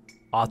about them.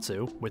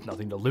 Atsu, with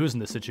nothing to lose in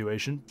this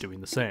situation, doing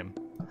the same.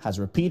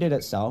 Has repeated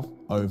itself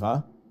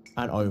over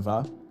and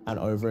over and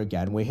over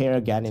again. We're here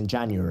again in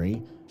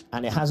January,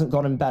 and it hasn't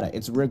gotten better.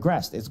 It's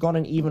regressed. It's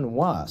gotten even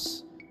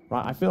worse,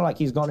 right? I feel like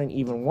he's gotten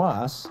even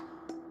worse,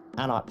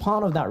 and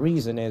part of that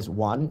reason is,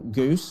 one,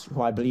 GOOSE,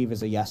 who I believe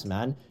is a yes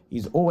man.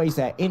 He's always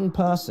there in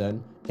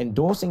person,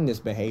 endorsing this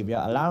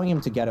behavior, allowing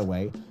him to get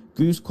away.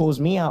 GOOSE calls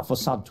me out for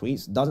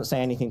subtweets, doesn't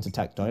say anything to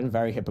Tectone,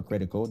 very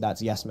hypocritical.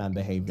 That's yes man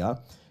behavior.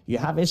 You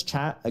have his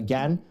chat,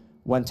 again,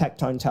 when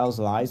Tectone tells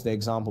lies, the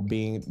example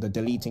being the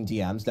deleting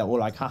DMs, they're all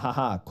like, ha ha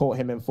ha, caught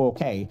him in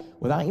 4K,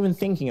 without even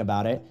thinking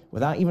about it,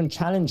 without even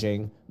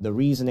challenging the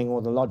reasoning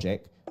or the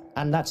logic,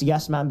 and that's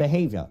yes man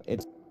behavior.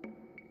 It's,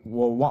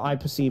 well, what I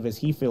perceive is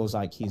he feels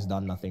like he's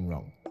done nothing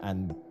wrong,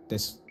 and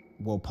this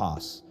will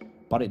pass.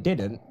 But it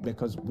didn't,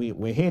 because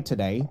we're here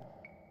today,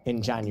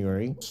 in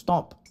January.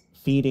 Stop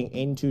feeding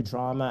into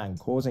drama and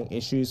causing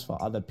issues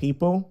for other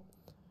people.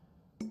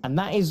 And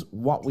that is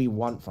what we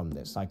want from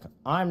this. Like,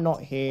 I'm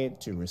not here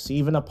to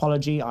receive an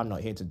apology. I'm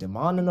not here to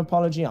demand an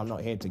apology. I'm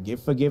not here to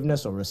give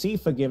forgiveness or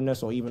receive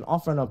forgiveness or even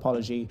offer an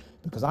apology,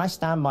 because I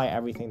stand by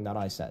everything that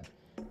I said.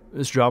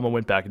 This drama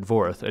went back and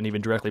forth, and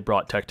even directly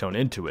brought Tectone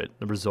into it,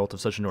 the result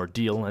of such an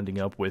ordeal ending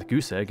up with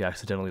GOOSE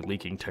accidentally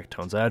leaking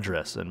Tectone's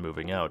address and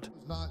moving out. I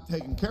was not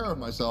taking care of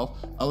myself.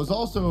 I was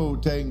also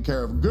taking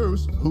care of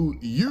GOOSE, who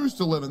used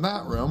to live in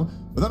that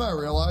room, but then I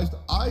realized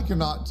I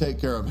cannot take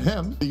care of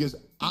him because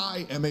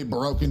I am a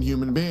broken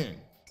human being.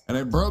 And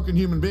a broken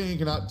human being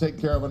cannot take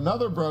care of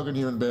another broken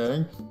human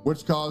being,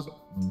 which caused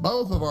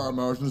both of our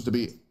emotions to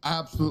be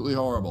absolutely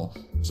horrible.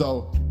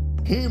 So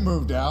he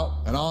moved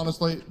out, and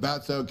honestly,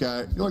 that's okay.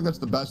 I feel like that's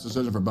the best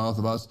decision for both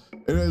of us.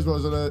 It is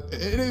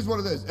what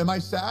it is. Am I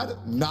sad?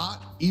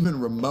 Not even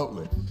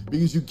remotely.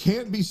 Because you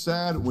can't be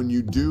sad when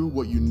you do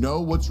what you know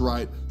what's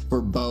right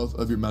for both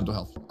of your mental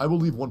health. I will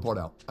leave one part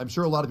out. I'm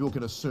sure a lot of people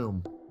can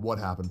assume what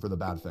happened for the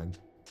bad thing,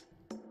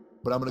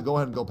 but I'm gonna go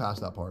ahead and go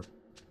past that part.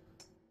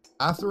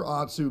 After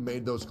Atsu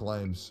made those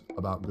claims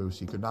about GOOSE,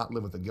 he could not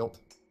live with the guilt.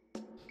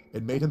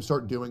 It made him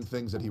start doing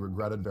things that he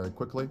regretted very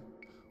quickly.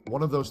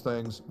 One of those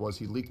things was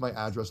he leaked my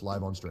address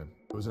live on stream.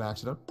 It was an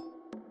accident.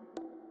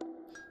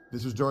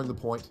 This was during the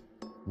point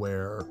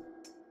where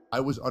I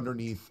was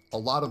underneath a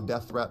lot of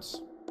death threats.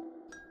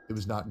 It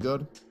was not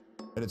good,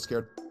 and it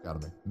scared the out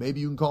of me. Maybe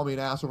you can call me an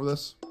ass over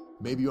this.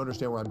 Maybe you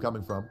understand where I'm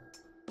coming from.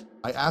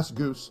 I asked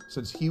Goose,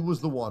 since he was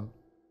the one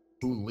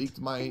who leaked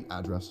my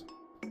address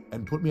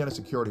and put me at a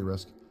security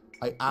risk,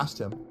 I asked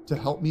him to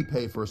help me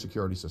pay for a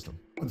security system.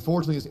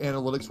 Unfortunately, his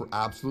analytics were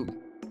absolutely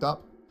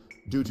up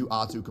due to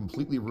Atsu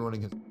completely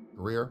ruining his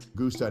career.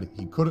 Goose said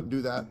he couldn't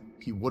do that,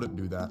 he wouldn't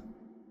do that,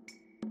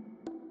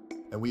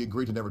 and we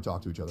agreed to never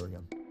talk to each other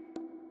again.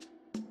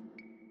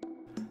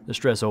 The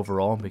stress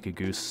overall making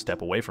Goose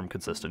step away from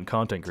consistent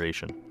content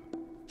creation.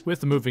 With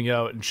the moving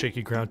out and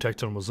shaky ground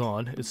Tectone was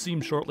on, it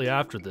seemed shortly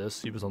after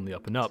this he was on the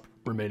up and up,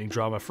 remaining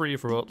drama-free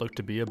for what looked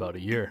to be about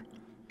a year.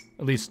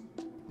 At least,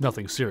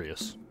 nothing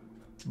serious.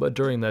 But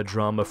during that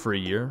drama-free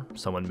year,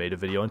 someone made a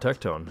video on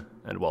Tectone,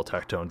 and while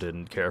Tectone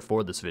didn't care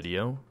for this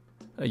video,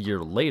 a year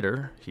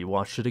later, he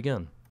watched it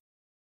again.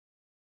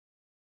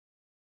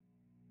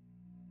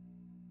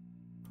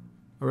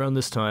 Around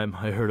this time,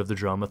 I heard of the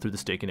drama through the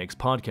Steak and Eggs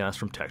podcast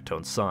from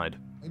Tectone's side.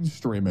 I'm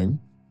streaming,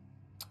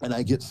 and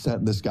I get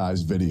sent this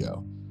guy's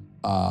video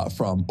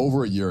from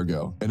over a year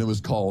ago, and it was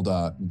called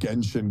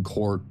Genshin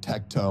Court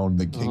Tectone,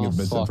 the King of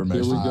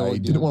Misinformation. I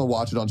didn't want to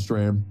watch it on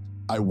stream.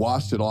 I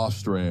watched it off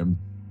stream,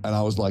 and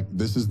I was like,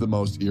 this is the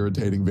most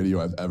irritating video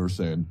I've ever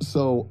seen.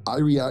 So I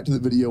react to the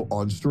video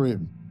on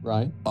stream.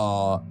 Right.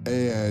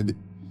 And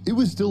it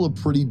was still a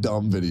pretty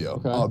dumb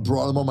video. Okay.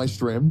 Brought him on my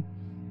stream.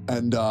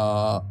 And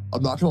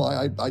I'm not gonna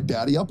lie, I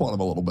daddy up on him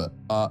a little bit.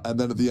 And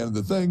then at the end of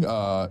the thing,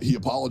 he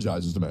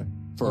apologizes to me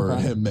for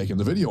him making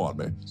the video on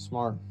me.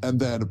 Smart. And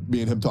then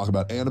me and him talk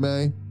about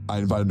anime. I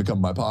invite him to come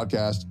to my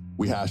podcast.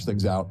 We hash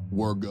things out.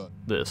 We're good.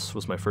 This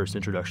was my first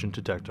introduction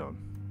to Tectone.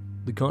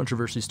 The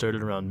controversy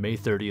started around May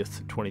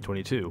 30th,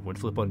 2022, when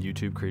Flip on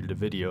YouTube created a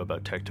video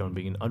about Tectone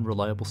being an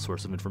unreliable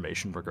source of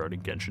information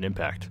regarding Genshin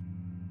Impact.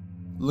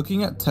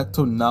 Looking at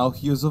Tectone now,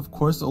 he is of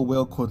course a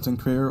whale content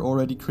creator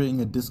already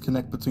creating a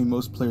disconnect between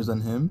most players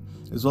and him,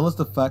 as well as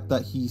the fact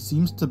that he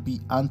seems to be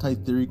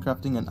anti-theory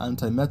crafting and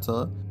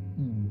anti-meta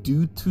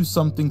due to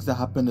some things that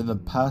happened in the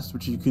past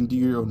which you can do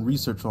your own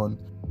research on.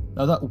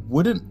 Now that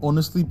wouldn't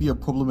honestly be a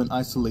problem in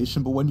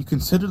isolation, but when you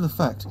consider the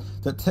fact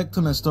that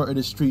Tectone has started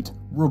a street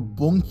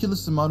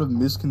rabunculous amount of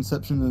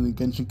misconception in the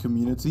Genshin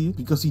community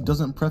because he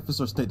doesn't preface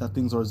or state that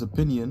things are his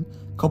opinion,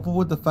 coupled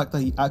with the fact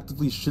that he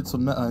actively shits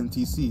on meta and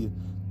TC,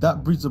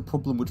 that breeds a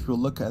problem which we'll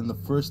look at in the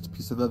first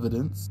piece of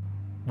evidence.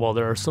 While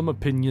there are some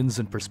opinions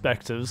and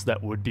perspectives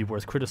that would be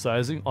worth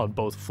criticizing on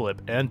both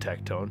Flip and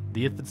Tectone,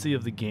 the infancy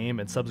of the game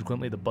and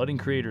subsequently the budding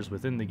creators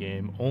within the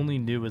game only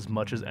knew as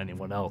much as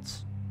anyone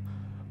else.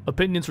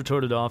 Opinions were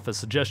toted off as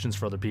suggestions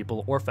for other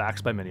people or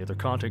facts by many other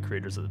content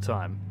creators at the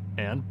time,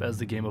 and as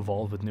the game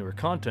evolved with newer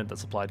content that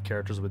supplied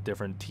characters with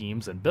different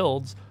teams and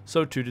builds,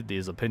 so too did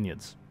these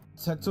opinions.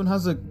 Tectone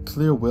has a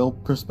clear will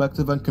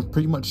perspective and can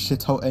pretty much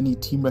shit out any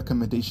team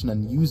recommendation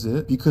and use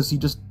it because he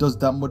just does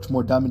that much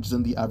more damage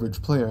than the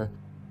average player.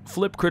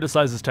 Flip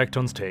criticizes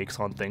Tectone's takes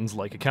on things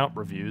like account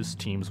reviews,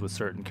 teams with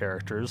certain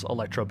characters,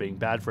 Electro being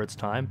bad for its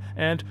time,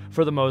 and,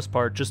 for the most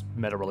part, just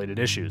meta-related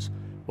issues.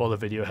 While the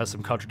video has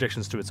some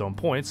contradictions to its own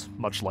points,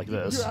 much like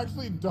this. You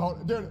actually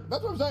don't, dude,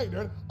 that's what I'm saying,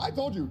 dude. I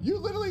told you, you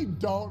literally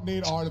don't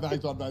need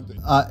artifacts on Venti.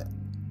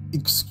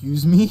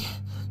 Excuse me?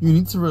 You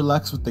need to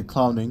relax with the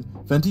clowning.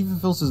 Venti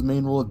fulfills his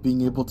main role of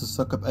being able to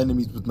suck up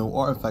enemies with no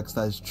artifacts,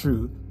 that is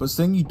true, but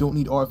saying you don't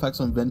need artifacts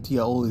on Venti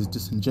at all is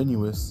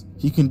disingenuous.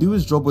 He can do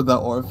his job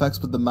without artifacts,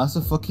 but the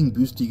massive fucking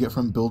boost you get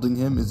from building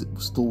him is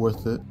still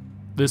worth it.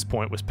 This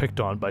point was picked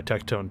on by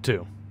Tectone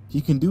too.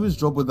 He can do his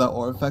job without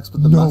artifacts,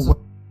 but the massive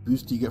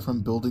boost you get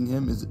from building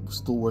him is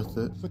still worth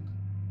it.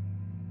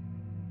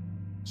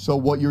 So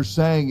what you're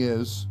saying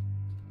is...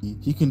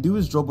 He can do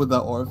his job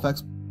without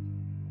artifacts.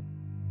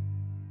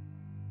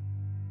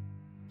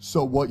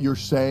 So what you're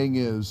saying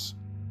is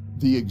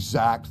the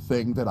exact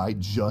thing that I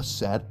just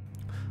said?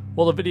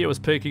 While the video was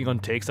picking on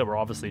takes that were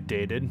obviously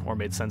dated, or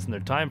made sense in their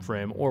time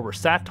frame, or were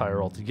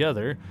satire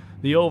altogether,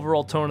 the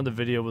overall tone of the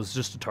video was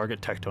just to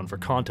target Tectone for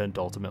content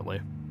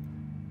ultimately.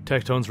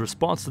 Tectone's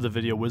response to the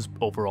video was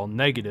overall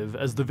negative,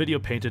 as the video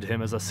painted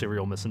him as a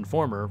serial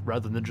misinformer,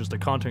 rather than just a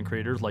content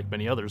creator like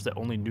many others that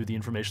only knew the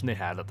information they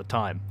had at the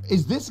time.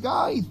 Is this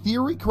guy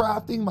theory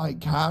crafting my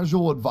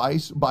casual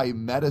advice by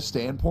meta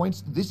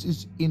standpoints? This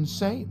is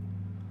insane.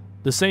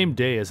 The same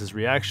day as his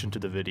reaction to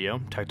the video,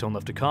 Tectone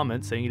left a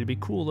comment saying it'd be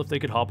cool if they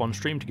could hop on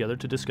stream together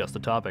to discuss the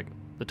topic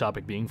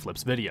being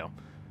Flip's video.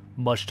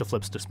 Much to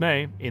Flip's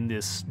dismay, in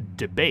this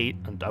debate,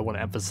 and I want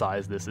to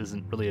emphasize this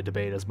isn't really a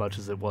debate as much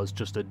as it was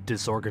just a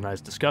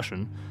disorganized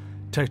discussion,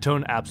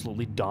 Tectone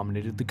absolutely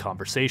dominated the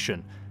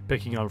conversation,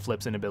 picking on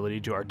Flip's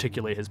inability to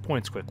articulate his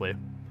points quickly.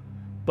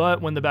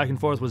 But when the back and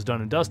forth was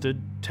done and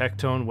dusted,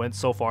 Tectone went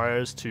so far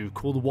as to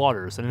cool the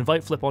waters and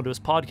invite Flip onto his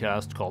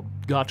podcast called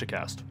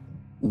GachaCast.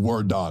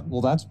 We're done.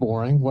 Well, that's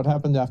boring. What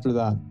happened after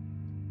that?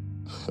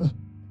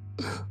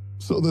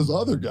 So this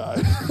other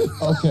guy...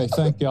 Okay,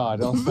 thank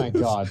God. Oh, thank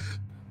God.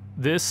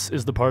 This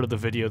is the part of the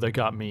video that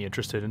got me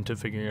interested into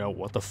figuring out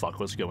what the fuck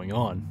was going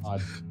on.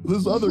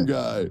 This other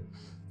guy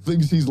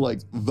thinks he's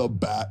like the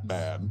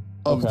Batman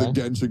of the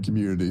Genshin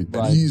community,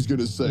 and he's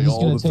gonna say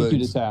all the things. He's gonna take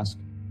you to task.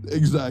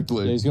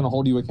 Exactly. Yeah, he's gonna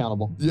hold you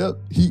accountable. Yep.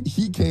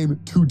 He came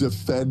to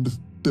defend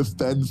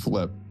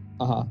Flip,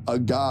 a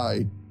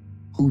guy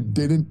who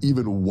didn't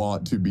even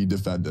want to be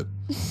defended,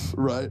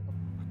 right?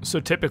 So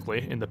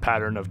typically, in the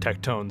pattern of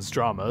Tectone's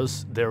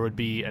dramas, there would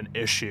be an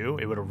issue,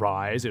 it would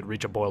arise, it would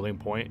reach a boiling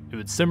point, it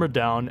would simmer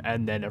down,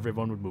 and then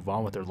everyone would move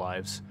on with their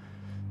lives.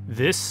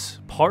 This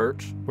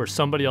part, where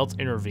somebody else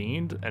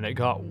intervened and it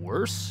got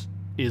worse,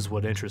 is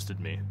what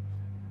interested me.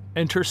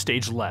 Enter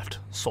stage left,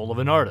 Soul of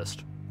an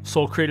Artist.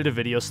 Soul created a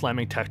video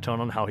slamming Tectone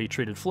on how he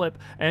treated Flip,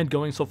 and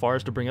going so far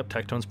as to bring up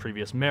Tectone's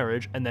previous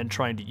marriage, and then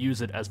trying to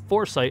use it as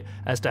foresight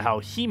as to how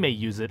he may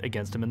use it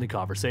against him in the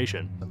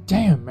conversation.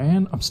 Damn,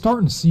 man, I'm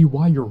starting to see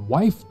why your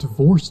wife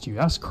divorced you.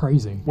 That's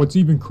crazy. What's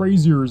even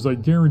crazier is I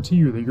guarantee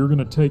you that you're going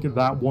to take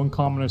that one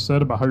comment I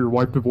said about how your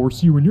wife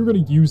divorced you, and you're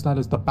going to use that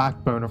as the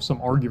backbone of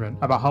some argument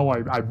about how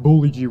I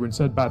bullied you and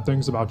said bad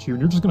things about you,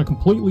 and you're just going to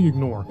completely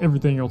ignore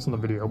everything else in the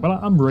video. But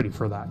I'm ready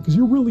for that, because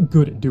you're really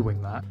good at doing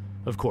that.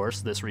 Of course,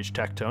 this reached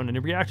Tectone, and he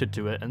reacted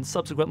to it, and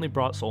subsequently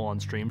brought Soul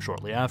on stream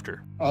shortly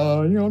after.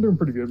 I'm doing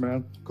pretty good,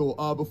 man. Cool.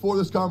 Before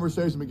this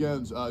conversation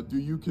begins, do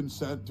you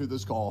consent to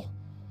this call?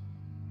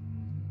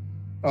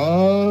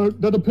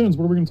 That depends.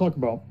 What are we going to talk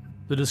about?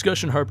 The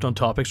discussion harped on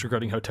topics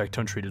regarding how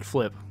Tectone treated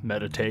Flip,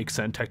 meta takes,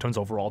 and Tectone's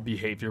overall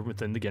behavior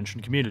within the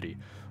Genshin community.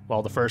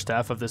 While the first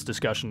half of this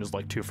discussion is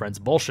like two friends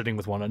bullshitting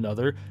with one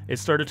another, it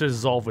started to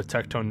dissolve with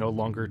Tectone no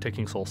longer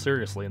taking Soul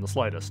seriously in the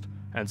slightest,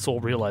 and Soul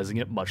realizing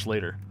it much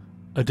later.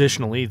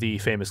 Additionally, the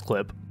famous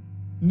clip,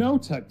 "No,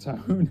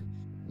 Tectone,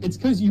 it's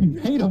because you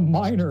made a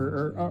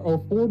minor, or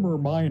a former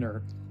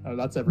minor."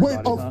 That's everybody.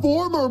 Wait, a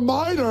former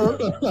minor?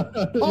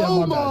 Yeah,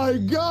 oh my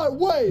God!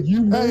 Wait,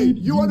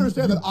 you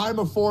understand that I'm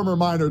a former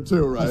minor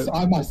too, right?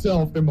 I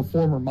myself am a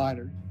former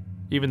minor.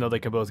 Even though they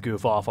can both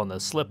goof off on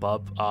this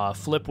slip-up,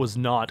 Flip was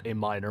not a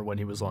minor when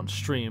he was on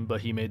stream, but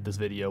he made this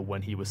video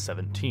when he was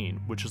 17,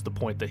 which is the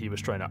point that he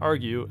was trying to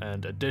argue,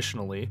 and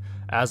additionally,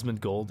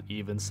 Asmongold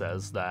even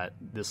says that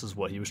this is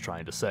what he was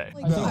trying to say.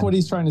 I think what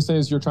he's trying to say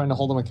is you're trying to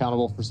hold him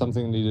accountable for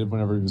something that he did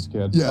whenever he was a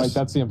kid. Yes. Like,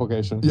 that's the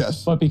implication.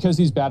 Yes. But because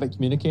he's bad at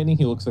communicating,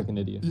 he looks like an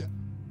idiot. Yeah.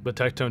 But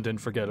Tectone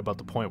didn't forget about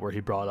the point where he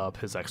brought up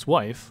his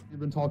ex-wife. You've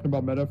been talking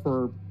about meta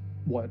for,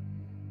 what,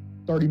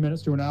 30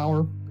 minutes to an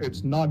hour?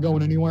 It's not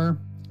going anywhere.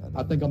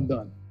 I think I'm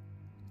done.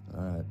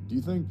 All right. Do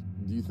you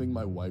think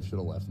my wife should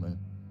have left me?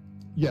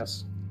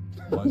 Yes.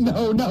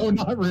 No,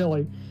 not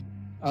really.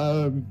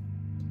 I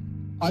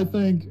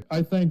think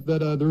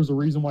that there's a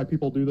reason why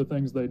people do the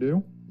things they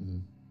do. Mm-hmm.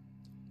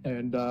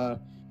 And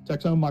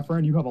Tectone, my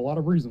friend, you have a lot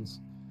of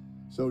reasons.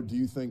 So do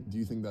you think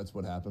that's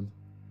what happened?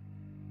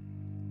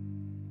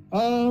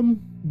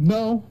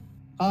 No.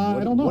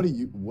 I don't know. Do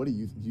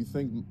you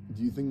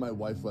think my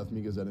wife left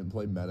me because I didn't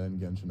play meta in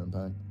Genshin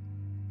Impact?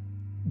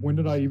 When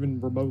did I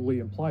even remotely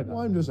imply that?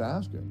 Well, I'm just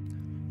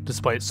asking.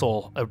 Despite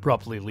Soul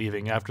abruptly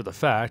leaving after the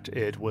fact,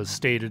 it was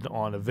stated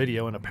on a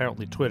video and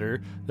apparently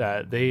Twitter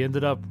that they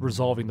ended up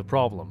resolving the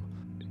problem.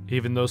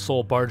 Even though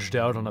Soul barged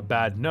out on a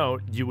bad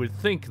note, you would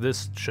think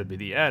this should be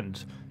the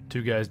end.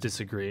 Two guys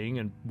disagreeing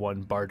and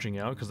one barging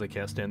out because they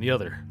can't stand the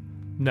other.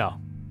 No,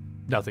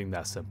 nothing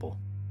that simple.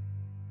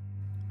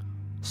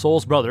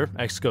 Soul's brother,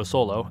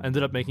 Solo,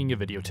 ended up making a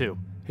video too.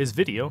 His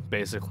video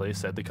basically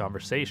said the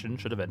conversation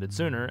should have ended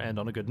sooner and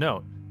on a good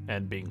note,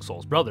 and being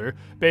Soul's brother,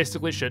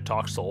 basically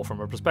shit-talked Soul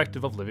from a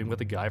perspective of living with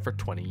a guy for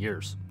 20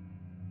 years.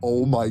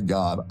 Oh my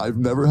God, I've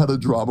never had a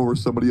drama where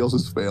somebody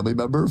else's family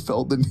member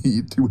felt the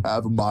need to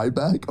have my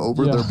back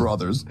over their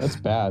brothers. That's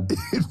bad.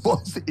 It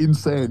was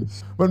insane.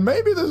 But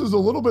maybe this is a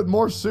little bit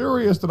more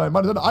serious than I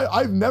might have done.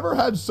 I've never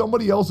had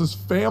somebody else's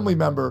family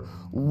member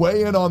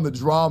weigh in on the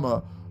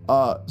drama,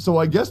 so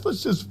I guess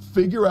let's just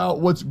figure out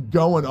what's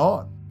going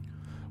on.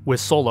 With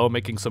Solo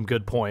making some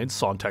good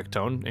points on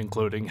Tectone,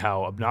 including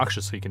how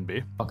obnoxious he can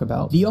be. Talk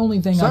about. The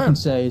only thing I can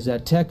say is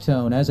that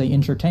Tectone, as an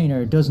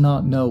entertainer, does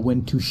not know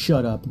when to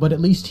shut up, but at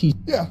least he...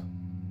 Yeah,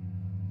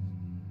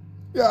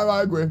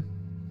 I agree.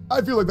 I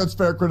feel like that's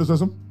fair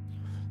criticism.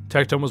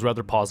 Tectone was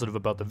rather positive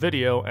about the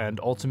video and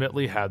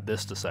ultimately had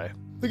this to say.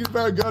 I think it's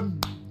very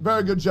good.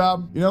 Very good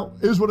job. You know,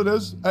 is what it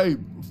is. Hey,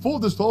 full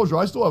disclosure,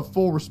 I still have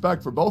full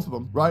respect for both of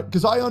them, right?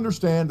 Because I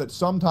understand that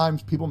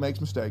sometimes people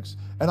make mistakes,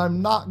 and I'm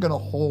not going to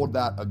hold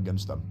that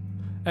against them.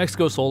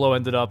 Solo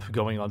ended up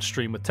going on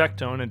stream with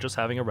Tectone and just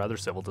having a rather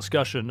civil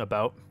discussion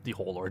about the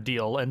whole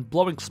ordeal and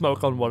blowing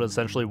smoke on what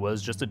essentially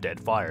was just a dead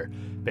fire,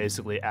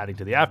 basically adding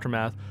to the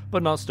aftermath,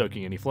 but not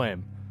stoking any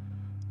flame.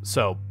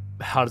 So,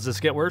 how does this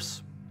get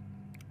worse?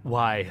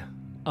 Why,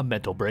 a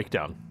mental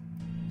breakdown.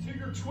 To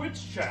your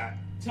Twitch chat,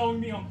 telling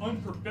me I'm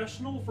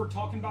unprofessional for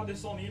talking about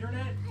this on the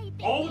internet?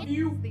 All of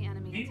you,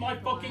 eat my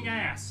fucking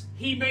ass.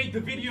 He made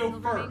the video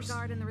first,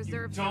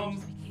 you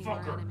dumb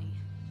fucker.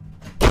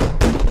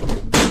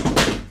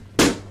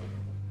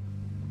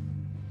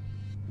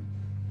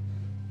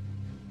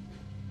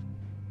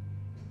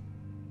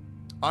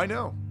 I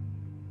know.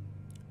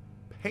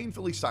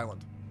 Painfully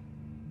silent.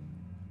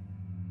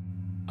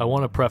 I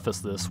want to preface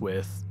this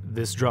with,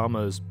 This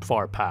drama is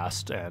far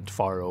past and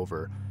far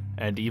over,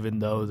 and even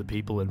though the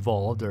people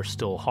involved are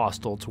still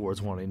hostile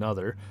towards one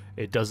another,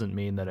 it doesn't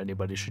mean that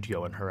anybody should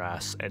go and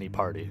harass any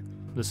party.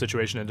 The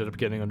situation ended up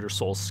getting under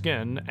Soul's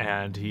skin,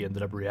 and he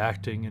ended up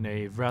reacting in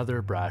a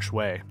rather brash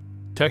way.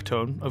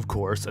 Tectone, of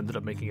course, ended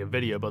up making a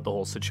video about the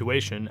whole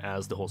situation,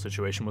 as the whole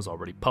situation was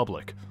already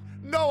public.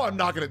 No, I'm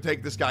not going to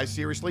take this guy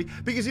seriously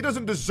because he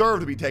doesn't deserve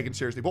to be taken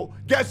seriously. Well,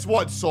 guess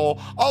what, Soul?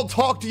 I'll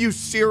talk to you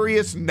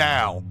serious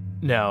now.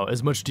 Now,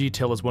 as much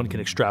detail as one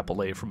can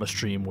extrapolate from a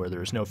stream where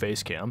there is no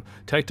face cam,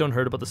 Tectone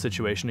heard about the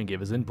situation and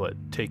gave his input,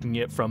 taking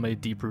it from a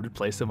deep-rooted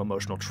place of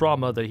emotional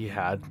trauma that he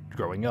had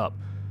growing up,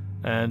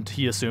 and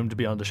he assumed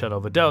beyond a shadow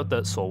of a doubt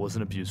that Soul was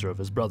an abuser of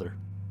his brother.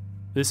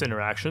 This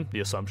interaction,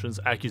 the assumptions,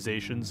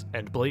 accusations,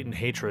 and blatant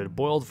hatred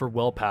boiled for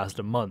well past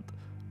a month.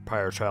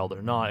 Prior child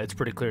or not, it's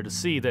pretty clear to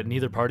see that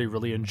neither party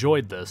really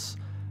enjoyed this,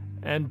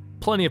 and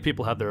plenty of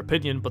people have their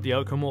opinion, but the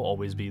outcome will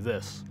always be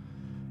this.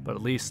 But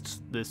at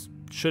least this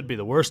should be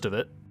the worst of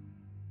it.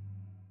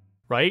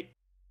 Right?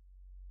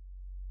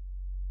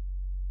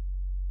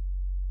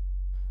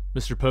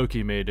 Mr.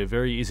 Pokey made a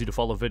very easy to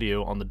follow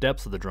video on the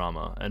depths of the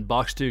drama, and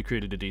Box 2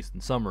 created a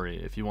decent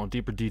summary. If you want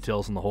deeper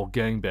details on the whole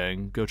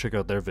gangbang, go check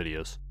out their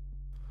videos.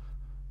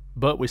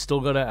 But we still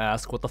gotta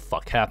ask what the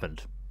fuck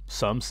happened.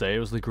 Some say it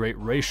was the great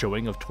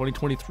ratioing of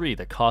 2023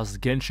 that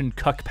caused Genshin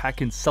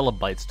cuckpacking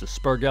celebites to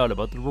spurg out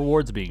about the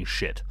rewards being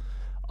shit.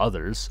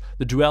 Others,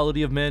 the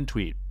duality of man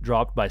tweet,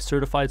 dropped by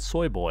certified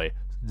soy boy,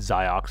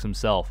 Ziox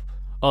himself.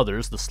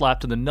 Others, the slap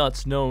to the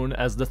nuts known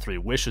as the 3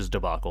 Wishes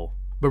debacle.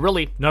 But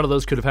really, none of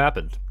those could have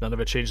happened. None of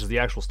it changes the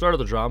actual start of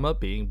the drama,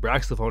 being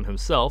Braxophone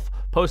himself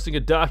posting a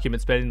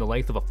document spanning the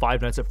length of a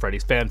Five Nights at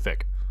Freddy's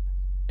fanfic.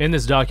 In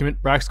this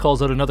document, Brax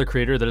calls out another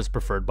creator that is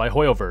preferred by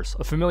Hoyoverse,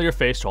 a familiar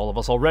face to all of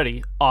us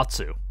already,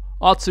 Atsu.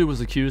 Atsu was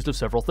accused of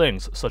several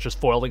things, such as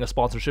foiling a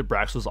sponsorship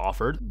Brax was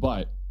offered.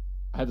 But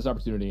I had this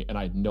opportunity and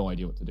I had no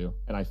idea what to do.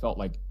 And I felt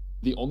like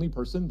the only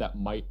person that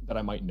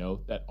I might know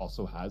that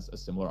also has a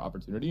similar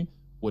opportunity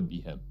would be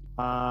him.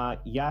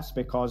 Yes,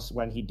 because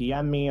when he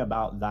DM'd me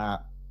about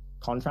that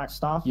contract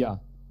stuff, yeah,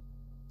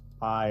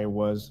 I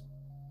was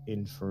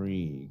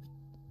intrigued.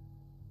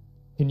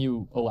 Can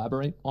you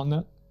elaborate on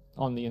that?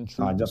 On the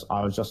intrigue?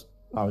 I was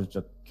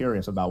just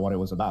curious about what it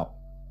was about.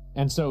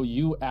 And so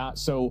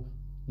so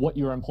what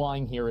you're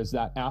implying here is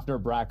that after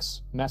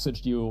Brax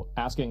messaged you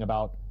asking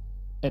about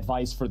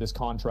advice for this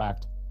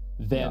contract,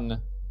 then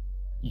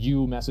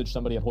you messaged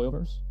somebody at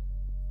Hoyoverse?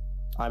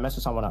 I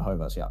messaged someone at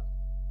Hoyoverse, yeah.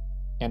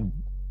 And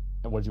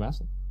what did you ask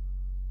them?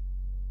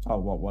 Oh,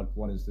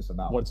 what is this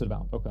about? What's it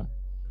about? Okay.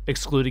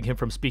 Excluding him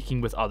from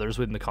speaking with others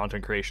within the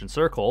content creation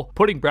circle,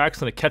 putting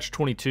Brax in a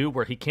catch-22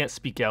 where he can't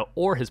speak out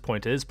or his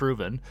point is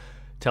proven,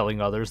 telling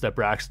others that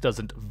Brax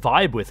doesn't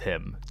vibe with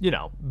him. You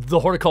know,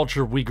 the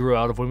horticulture we grew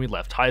out of when we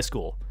left high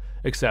school,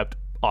 except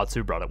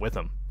Atsu brought it with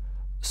him.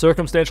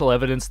 Circumstantial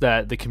evidence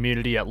that the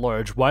community at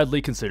large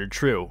widely considered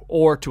true,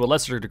 or to a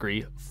lesser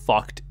degree,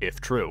 fucked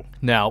if true.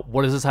 Now,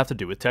 what does this have to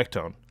do with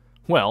Tectone?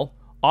 Well,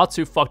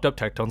 Atsu fucked up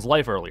Tectone's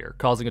life earlier,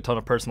 causing a ton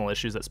of personal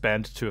issues that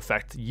spanned to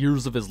affect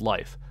years of his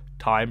life.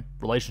 Time,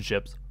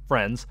 relationships,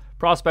 friends,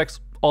 prospects,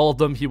 all of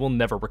them he will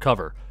never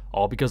recover,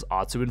 all because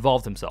Atsu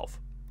involved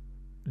himself.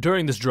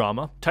 During this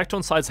drama,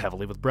 Tectone sides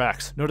heavily with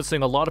Brax,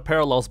 noticing a lot of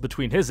parallels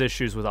between his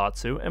issues with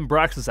Atsu and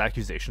Brax's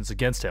accusations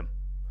against him.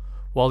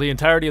 While the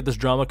entirety of this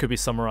drama could be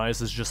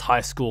summarized as just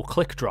high school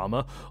clique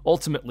drama,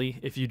 ultimately,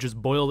 if you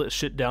just boil this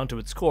shit down to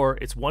its core,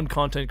 it's one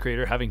content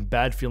creator having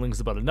bad feelings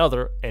about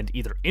another and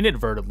either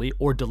inadvertently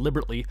or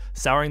deliberately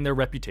souring their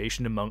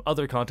reputation among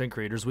other content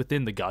creators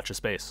within the gacha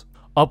space.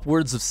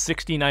 Upwards of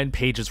 69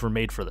 pages were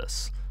made for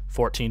this,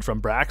 14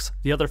 from Brax,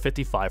 the other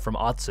 55 from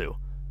Atsu.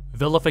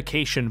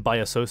 Vilification by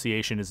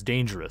association is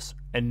dangerous,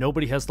 and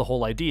nobody has the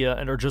whole idea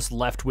and are just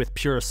left with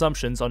pure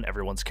assumptions on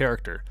everyone's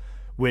character,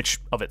 which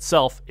of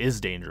itself is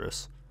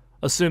dangerous.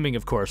 Assuming,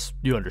 of course,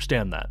 you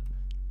understand that.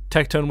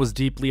 Tectone was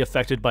deeply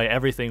affected by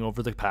everything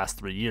over the past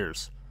 3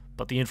 years,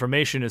 but the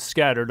information is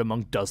scattered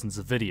among dozens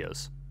of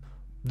videos.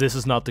 This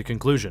is not the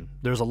conclusion.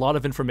 There's a lot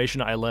of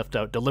information I left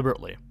out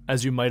deliberately,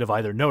 as you might have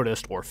either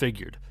noticed or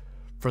figured.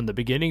 From the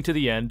beginning to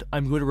the end,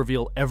 I'm going to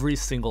reveal every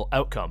single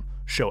outcome,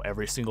 show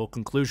every single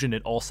conclusion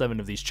in all 7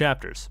 of these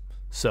chapters.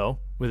 So,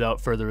 without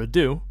further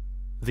ado,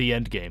 the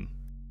endgame.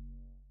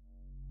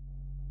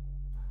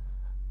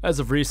 As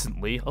of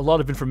recently, a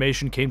lot of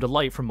information came to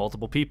light from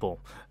multiple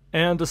people,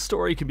 and a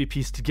story can be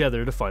pieced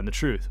together to find the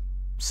truth.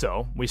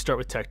 So, we start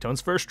with Tectone's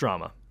first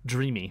drama,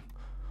 Dreamy.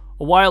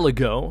 A while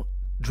ago,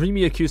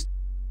 Dreamy accused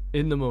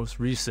in the most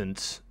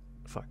recent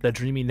that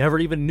Dreamy never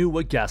even knew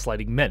what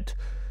gaslighting meant,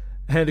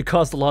 and it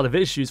caused a lot of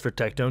issues for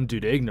Tectone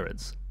due to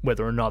ignorance.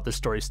 Whether or not the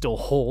story still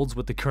holds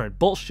with the current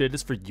bullshit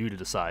is for you to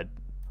decide.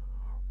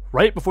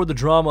 Right before the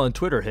drama on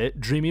Twitter hit,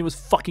 Dreamy was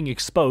fucking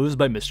exposed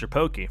by Mr.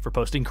 Pokey for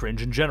posting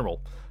cringe in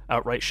general,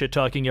 outright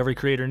shit-talking every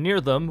creator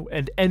near them,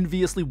 and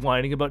enviously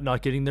whining about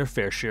not getting their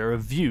fair share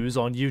of views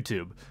on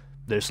YouTube.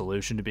 Their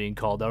solution to being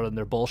called out on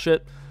their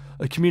bullshit?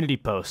 A community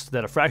post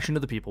that a fraction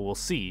of the people will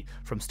see,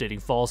 from stating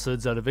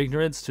falsehoods out of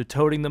ignorance to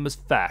toting them as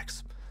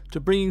facts. to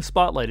being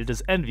spotlighted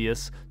as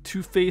envious,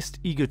 two-faced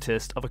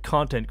egotist of a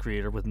content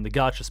creator within the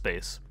gacha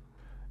space.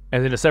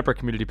 And in a separate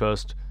community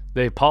post,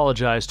 they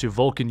apologized to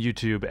Vulcan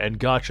YouTube and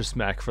Gacha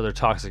Smack for their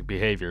toxic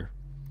behavior.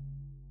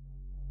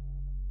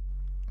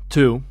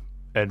 2.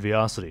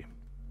 Enviosity.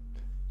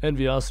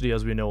 Enviosity,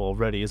 as we know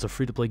already, is a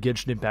free-to-play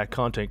Genshin Impact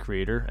content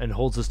creator and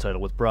holds this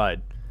title with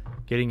pride,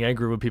 getting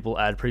angry when people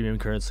add premium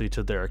currency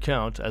to their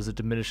account as it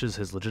diminishes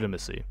his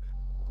legitimacy.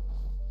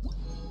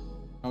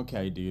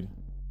 Okay, dude.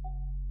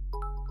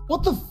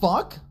 What the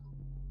fuck?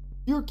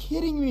 You're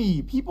kidding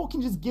me. People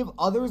can just give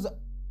others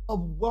a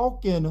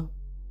welkin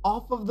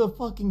off of the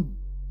fucking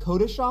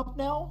Coda shop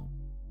now?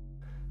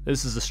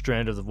 This is a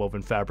strand of the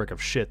woven fabric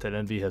of shit that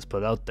Envy has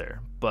put out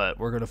there, but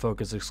we're going to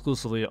focus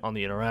exclusively on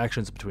the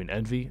interactions between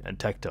Envy and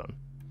Tectone.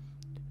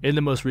 In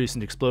the most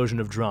recent explosion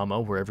of drama,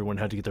 where everyone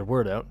had to get their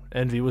word out,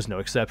 Envy was no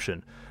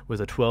exception,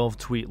 with a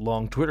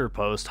 12-tweet-long Twitter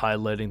post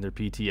highlighting their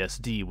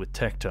PTSD with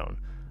Tectone,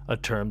 a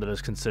term that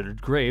is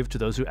considered grave to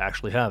those who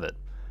actually have it.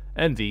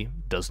 Envy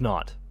does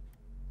not.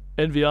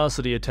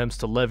 Enviosity attempts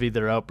to levy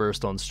their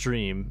outburst on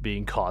stream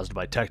being caused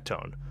by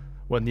Tectone,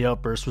 when the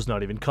outburst was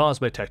not even caused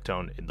by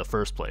Tectone in the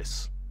first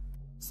place.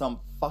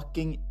 Some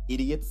fucking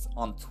idiots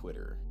on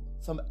Twitter.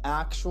 Some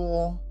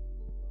actual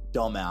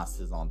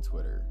dumbasses on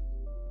Twitter.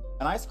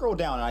 And I scroll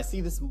down and I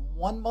see this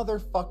one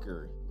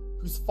motherfucker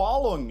who's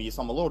following me,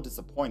 so I'm a little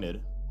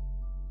disappointed.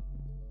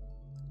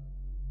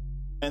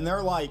 And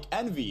they're like,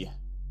 Envy,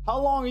 how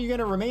long are you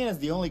gonna remain as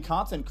the only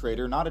content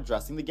creator not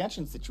addressing the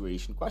Genshin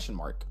situation, question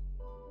mark.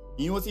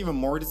 You know what's even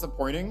more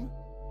disappointing?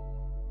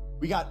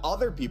 We got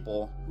other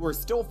people who are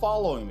still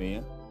following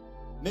me.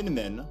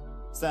 Min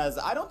says,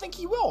 I don't think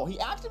he will. He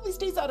actively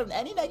stays out of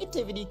any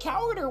negativity,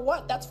 coward or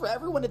what, that's for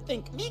everyone to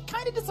think. Me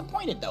kinda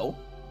disappointed though.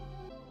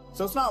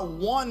 So it's not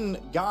one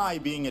guy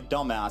being a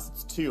dumbass,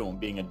 it's two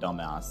being a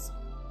dumbass.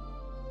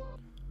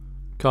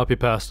 Copy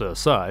pasta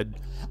aside,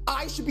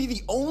 I should be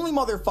the only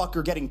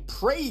motherfucker getting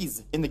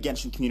praise in the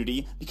Genshin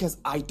community because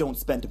I don't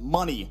spend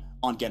money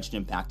on Genshin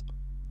Impact.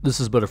 This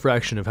is but a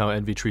fraction of how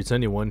Envy treats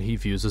anyone he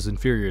views as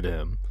inferior to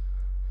him.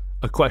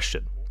 A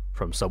question,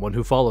 from someone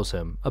who follows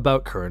him,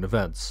 about current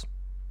events.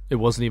 It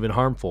wasn't even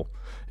harmful.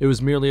 It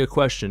was merely a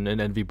question, and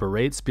Envy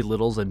berates,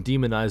 belittles, and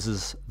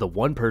demonizes the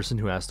one person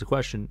who asked the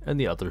question and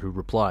the other who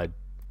replied.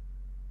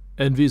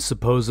 Envy's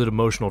supposed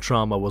emotional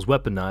trauma was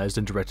weaponized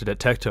and directed at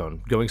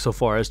Tectone, going so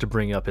far as to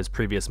bring up his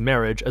previous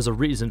marriage as a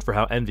reason for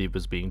how Envy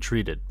was being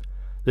treated.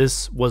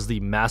 This was the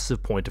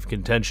massive point of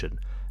contention,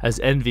 as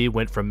Envy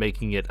went from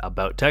making it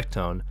about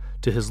Tectone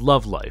to his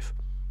love life.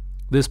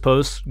 This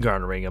post,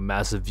 garnering a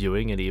massive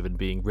viewing and even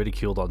being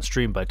ridiculed on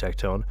stream by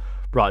Tectone,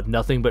 brought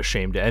nothing but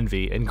shame to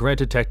Envy and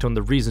granted Tectone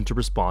the reason to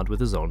respond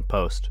with his own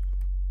post.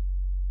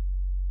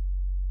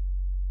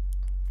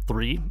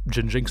 3.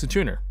 JinJinx and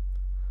Tuner.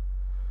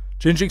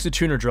 JinJinx and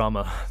Tuner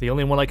drama, the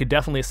only one I could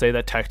definitely say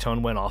that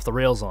Tectone went off the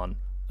rails on.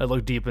 I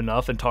looked deep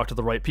enough and talked to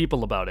the right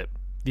people about it.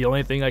 The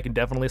only thing I can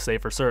definitely say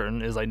for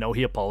certain is I know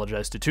he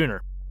apologized to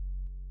Tuner.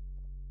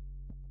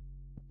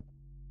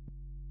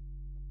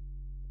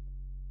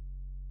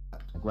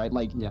 Right,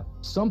 like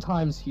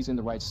sometimes he's in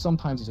the right,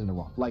 sometimes he's in the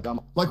wrong. Like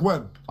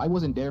when I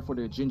wasn't there for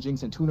the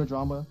JinJinx and Tuner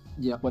drama,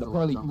 but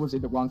apparently he was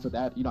in the wrong for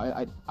that. You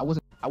know, I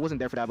wasn't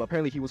there for that, but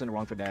apparently he was in the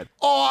wrong for that.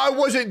 Oh, I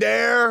wasn't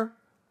there,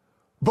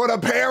 but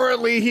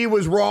apparently he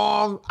was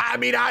wrong. I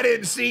mean, I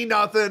didn't see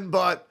nothing,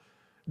 but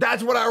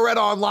that's what I read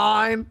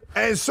online.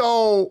 And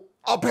so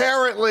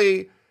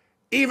apparently,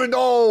 even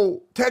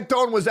though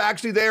Tectone was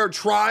actually there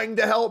trying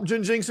to help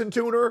JinJinx and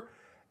Tuner,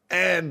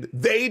 and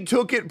they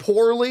took it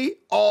poorly,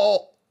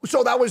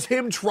 so that was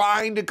him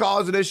trying to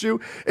cause an issue.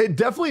 It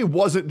definitely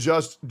wasn't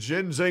just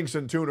JinJinx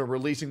and Tuner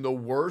releasing the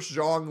worst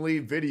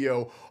Zhongli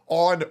video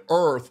on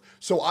Earth.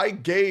 So I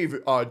gave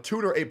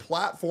Tuner a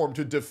platform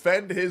to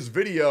defend his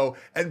video,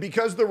 and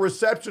because the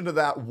reception to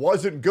that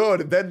wasn't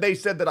good, then they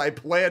said that I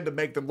planned to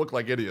make them look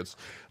like idiots.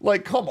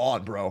 Like, come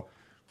on, bro.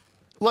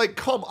 Like,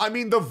 I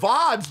mean, the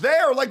VOD's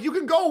there. Like, you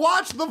can go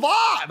watch the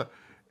VOD.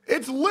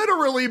 It's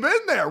literally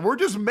been there. We're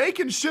just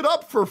making shit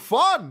up for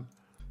fun.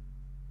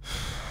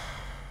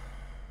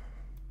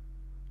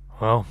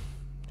 Well,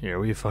 here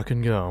we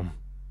fucking go.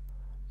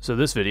 So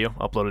this video,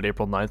 uploaded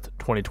April 9th,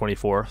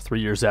 2024,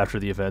 3 years after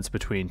the events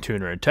between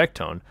Tuner and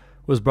Tectone,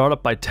 was brought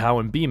up by Tao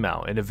and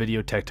Bmao in a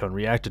video Tectone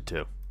reacted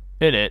to.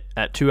 In it,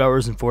 at 2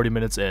 hours and 40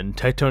 minutes in,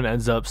 Tectone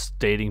ends up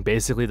stating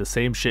basically the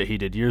same shit he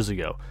did years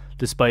ago,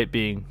 despite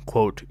being,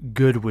 quote,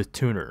 good with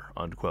Tuner,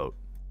 unquote.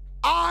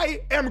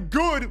 I am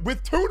good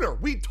with Tuner.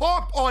 We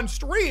talked on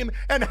stream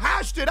and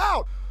hashed it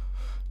out.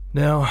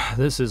 Now,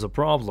 this is a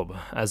problem,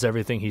 as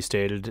everything he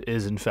stated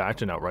is in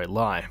fact an outright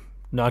lie.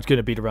 Not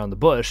gonna beat around the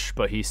bush,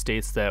 but he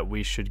states that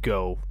we should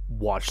go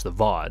watch the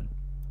VOD.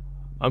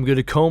 I'm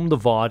gonna comb the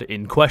VOD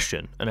in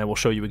question, and I will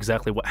show you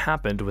exactly what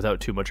happened without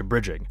too much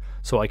abridging,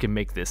 so I can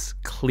make this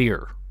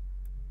clear.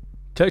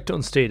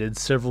 Tectone stated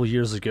several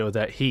years ago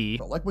that he...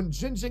 Like when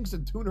JinJinx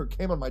and Tuner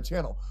came on my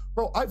channel,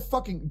 bro, I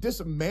fucking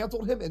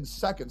dismantled him in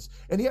seconds,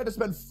 and he had to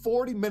spend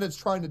 40 minutes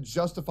trying to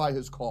justify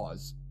his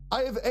cause.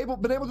 I have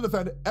been able to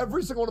defend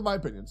every single one of my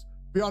opinions,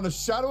 beyond a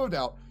shadow of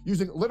doubt,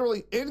 using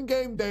literally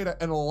in-game data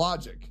and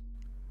logic.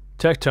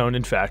 Tectone,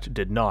 in fact,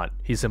 did not.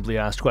 He simply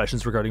asked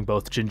questions regarding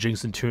both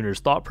JinJinx and Tuner's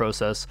thought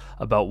process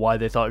about why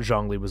they thought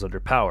Zhongli was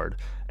underpowered.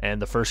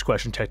 And the first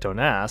question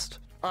Tectone asked...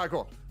 Alright,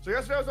 cool. So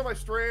yesterday I was on my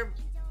stream.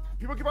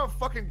 People keep on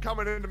fucking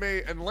coming into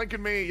me and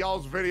linking me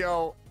y'all's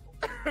video.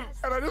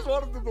 And I just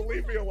wanted them to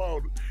leave me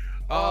alone.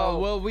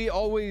 Well,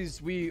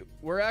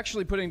 we're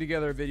actually putting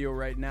together a video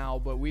right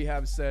now, but we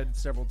have said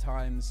several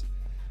times,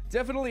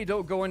 definitely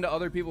don't go into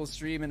other people's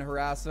stream and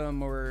harass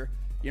them, or,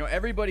 you know,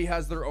 everybody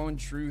has their own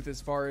truth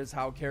as far as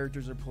how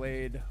characters are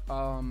played.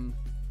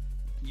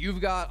 You've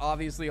got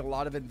obviously a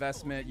lot of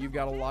investment, you've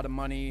got a lot of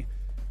money,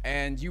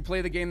 and you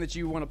play the game that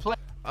you want to play.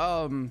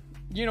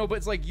 You know, but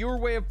it's like your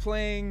way of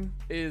playing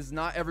is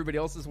not everybody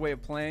else's way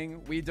of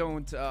playing. We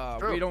don't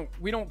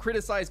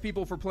criticize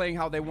people for playing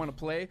how they want to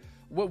play.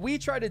 What we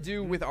try to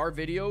do with our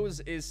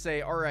videos is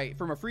say, all right,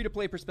 from a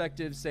free-to-play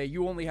perspective, say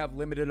you only have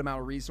limited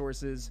amount of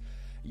resources.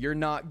 You're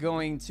not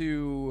going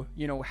to,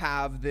 you know,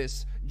 have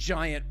this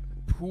giant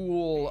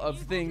pool of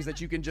things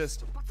that you can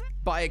just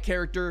buy a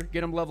character,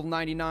 get them level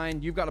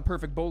 99. You've got a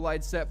perfect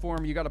bolide set for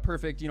him. You got a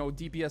perfect, you know,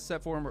 DPS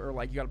set for him, or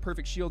like you got a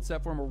perfect shield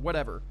set for him, or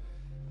whatever.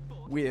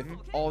 With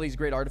all these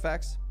great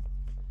artifacts,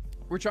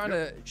 we're trying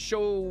to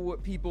show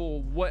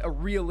people what a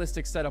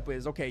realistic setup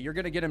is. Okay, you're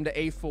gonna get him to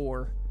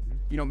A4.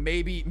 You know,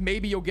 maybe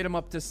you'll get him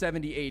up to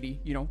 70, 80.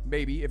 You know,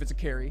 maybe if it's a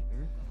carry.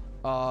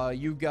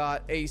 You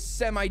got a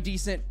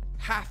semi-decent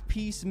half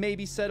piece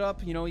maybe set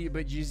up. You know,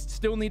 but you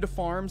still need to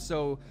farm.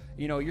 So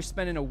you know, you're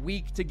spending a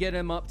week to get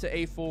him up to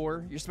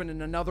A4. You're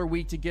spending another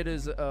week to get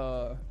his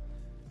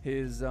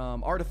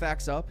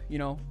artifacts up. You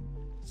know,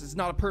 so it's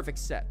not a perfect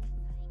set.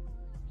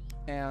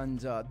 And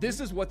this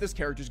is what this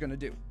character is going to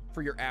do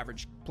for your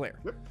average player.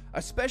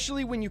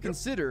 Especially when you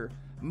consider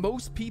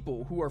most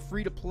people who are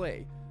free to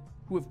play,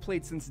 who have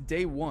played since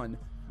day one,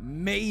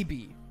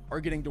 maybe are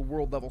getting to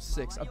world level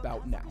 6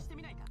 about now.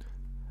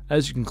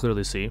 As you can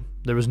clearly see,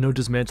 there was no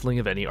dismantling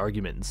of any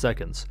argument in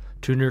seconds.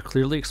 Tuner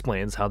clearly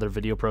explains how their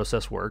video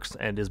process works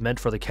and is meant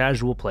for the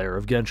casual player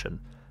of Genshin.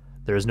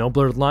 There is no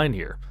blurred line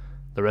here.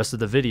 The rest of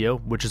the video,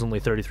 which is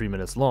only 33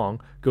 minutes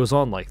long, goes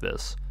on like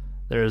this.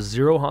 There is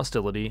zero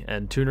hostility,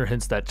 and Tuner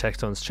hints that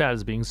Tectone's chat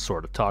is being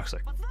sort of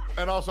toxic.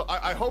 And also,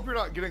 I hope you're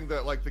not getting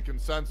the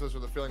consensus or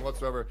the feeling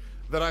whatsoever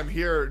that I'm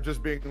here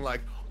just being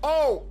like,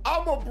 oh,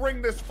 I'm gonna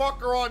bring this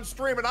fucker on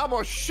stream and I'm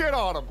gonna shit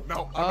on him.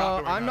 No,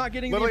 I'm not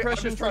getting the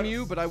impression from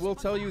you, but I will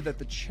tell you that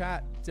the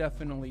chat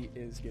definitely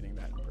is getting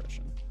that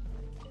impression.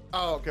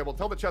 Oh, okay. Well,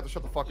 tell the chat to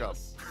shut the fuck up.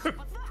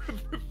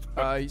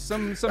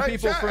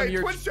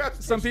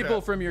 Some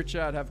people from your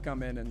chat have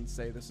come in and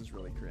say this is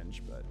really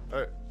cringe, but.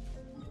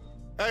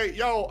 Hey,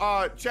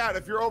 yo, chat,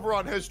 if you're over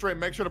on his stream,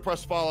 make sure to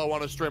press follow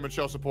on his stream and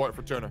show support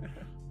for Tuner.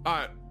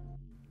 Alright.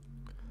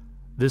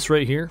 This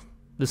right here,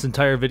 this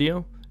entire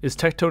video, is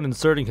Tectone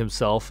inserting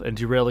himself and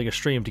derailing a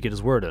stream to get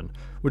his word in,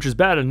 which is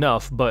bad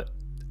enough, but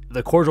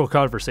the cordial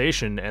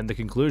conversation and the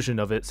conclusion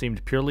of it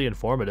seemed purely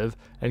informative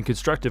and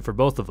constructive for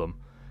both of them,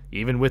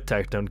 even with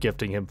Tectone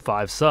gifting him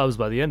 5 subs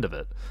by the end of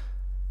it,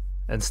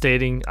 and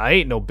stating, I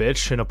ain't no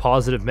bitch, in a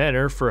positive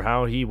manner for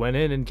how he went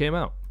in and came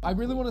out. I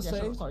really want to say,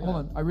 hold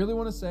on, I really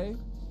want to say,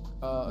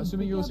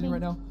 assuming you're listening right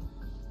now,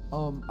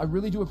 I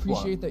really do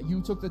appreciate that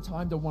you took the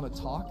time to want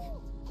to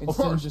talk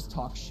instead of just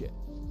talk shit.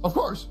 Of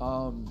course.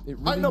 It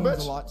really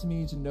means a lot to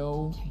me to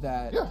know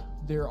that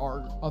there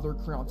are other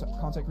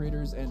content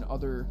creators and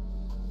other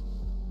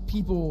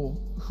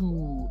people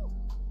who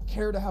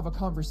care to have a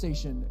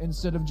conversation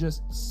instead of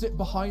just sit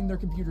behind their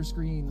computer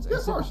screens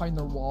and sit behind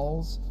their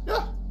walls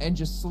and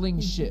just sling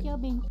shit.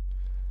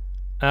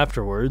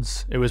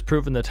 Afterwards, it was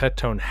proven that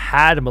Tectone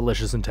had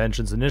malicious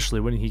intentions initially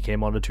when he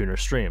came onto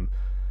Tuner's stream.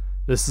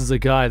 This is a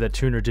guy that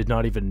Tuner did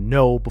not even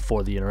know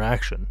before the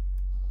interaction.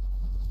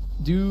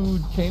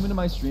 Dude came into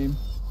my stream,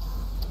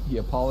 he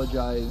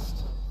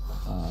apologized,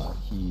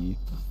 he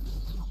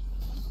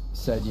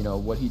said, you know,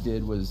 what he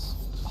did was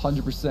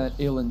 100%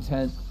 ill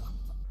intent.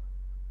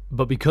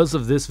 But because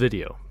of this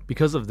video,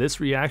 because of this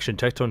reaction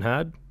Tectone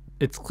had,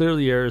 it's clear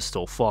the air is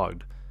still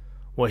fogged.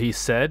 What he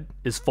said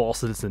is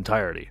false in its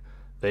entirety.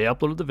 They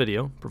uploaded the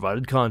video,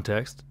 provided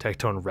context,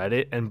 Tectone read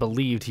it and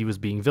believed he was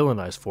being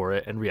villainized for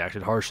it and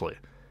reacted harshly.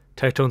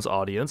 Tectone's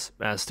audience,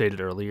 as stated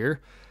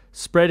earlier,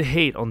 spread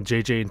hate on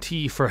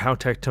JJ&T for how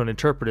Tectone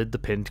interpreted the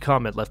pinned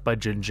comment left by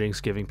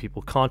JinJinx giving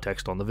people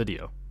context on the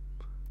video.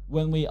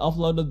 When we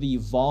uploaded the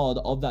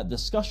VOD of that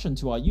discussion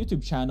to our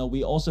YouTube channel,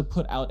 we also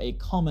put out a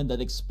comment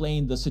that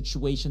explained the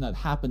situation that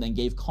happened and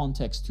gave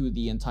context to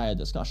the entire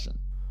discussion.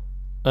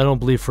 I don't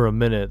believe for a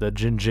minute that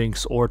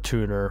JinJinx or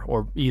Tuner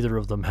or either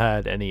of them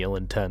had any ill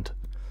intent.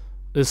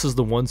 This is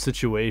the one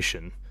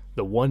situation,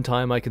 the one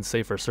time I can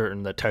say for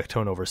certain that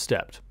Tectone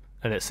overstepped,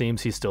 and it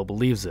seems he still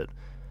believes it,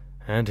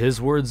 and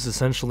his words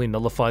essentially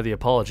nullify the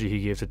apology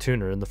he gave to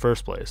Tuner in the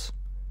first place.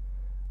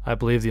 I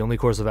believe the only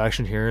course of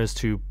action here is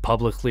to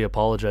publicly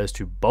apologize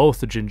to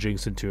both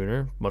JinJinx and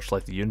Tuner, much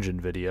like the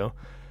Yunjin video,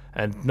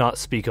 and not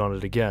speak on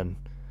it again.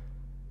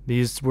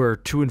 These were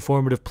two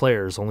informative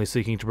players only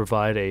seeking to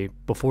provide a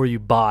before you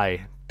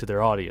buy to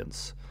their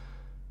audience.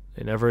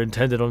 They never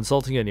intended on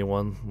insulting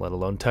anyone, let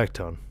alone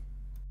Tectone.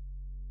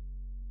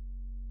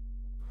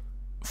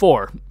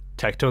 4.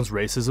 Tectone's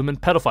racism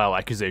and pedophile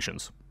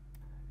accusations.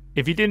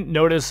 If you didn't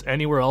notice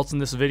anywhere else in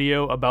this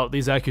video about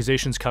these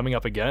accusations coming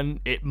up again,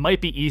 it might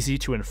be easy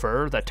to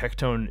infer that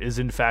Tectone is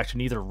in fact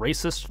neither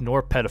racist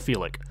nor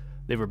pedophilic.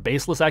 They were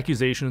baseless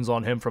accusations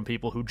on him from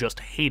people who just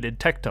hated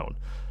Tectone,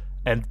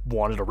 and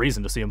wanted a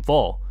reason to see him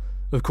fall.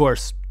 Of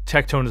course,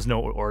 Tectone is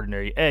no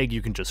ordinary egg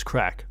you can just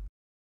crack.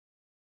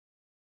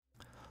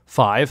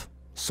 5.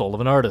 Soul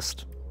of an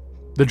artist.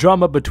 The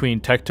drama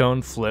between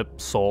Tectone, Flip,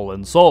 Soul,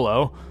 and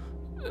Solo,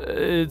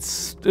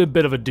 it's a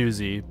bit of a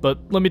doozy,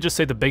 but let me just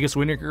say the biggest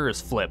winner here is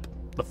Flip.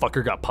 The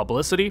fucker got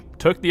publicity,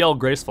 took the L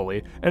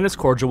gracefully, and is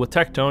cordial with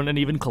Tectone and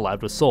even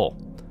collabed with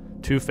Soul.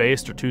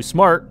 Two-faced or too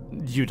smart,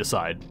 you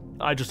decide.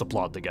 I just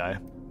applaud the guy.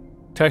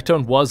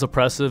 Tectone was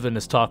oppressive in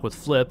his talk with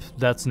Flip,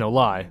 that's no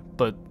lie,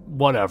 but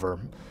whatever.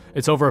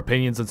 It's over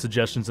opinions and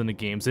suggestions in the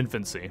game's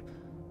infancy.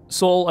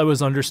 Soul, I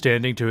was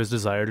understanding to his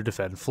desire to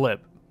defend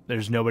Flip.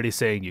 There's nobody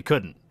saying you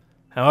couldn't.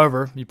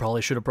 However, you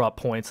probably should have brought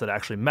points that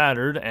actually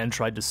mattered and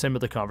tried to simmer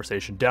the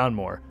conversation down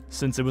more,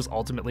 since it was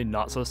ultimately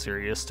not so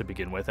serious to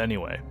begin with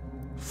anyway.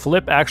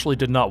 Flip actually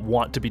did not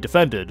want to be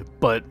defended,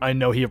 but I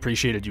know he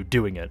appreciated you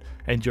doing it,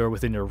 and you're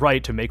within your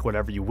right to make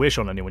whatever you wish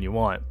on anyone you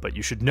want, but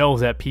you should know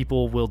that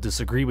people will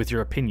disagree with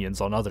your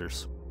opinions on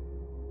others.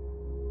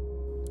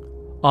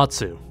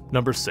 Atsu,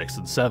 number 6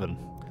 and 7.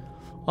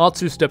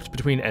 Atsu stepped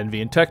between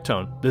Envy and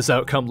Tectone. This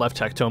outcome left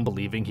Tectone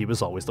believing he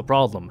was always the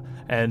problem,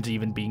 and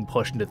even being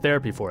pushed into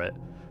therapy for it.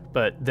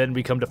 But then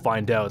we come to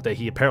find out that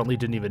he apparently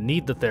didn't even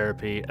need the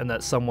therapy, and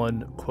that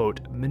someone,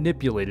 quote,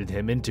 manipulated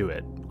him into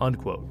it,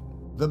 unquote.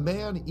 The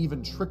man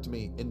even tricked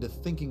me into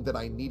thinking that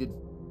I needed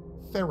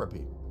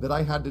therapy, that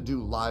I had to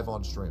do live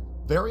on stream.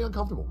 Very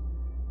uncomfortable.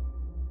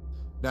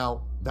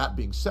 Now, that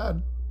being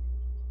said,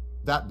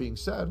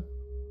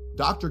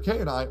 Dr. K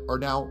and I are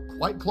now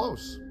quite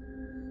close.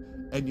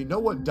 And you know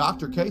what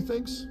Dr. K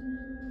thinks?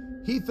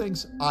 He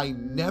thinks I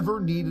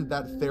never needed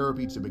that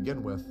therapy to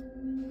begin with,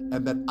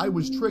 and that I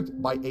was tricked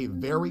by a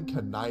very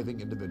conniving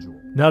individual.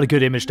 Not a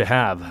good image to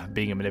have,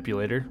 being a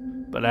manipulator.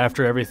 But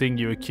after everything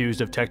you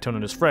accused of Tectone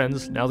and his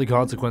friends, now the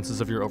consequences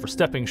of your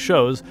overstepping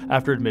shows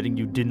after admitting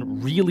you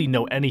didn't really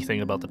know anything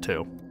about the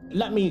two.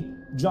 Let me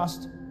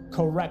just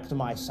correct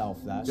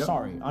myself there. Yep.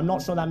 Sorry, I'm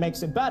not sure that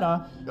makes it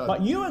better,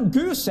 but you and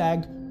GOOSE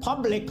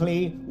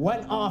publicly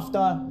went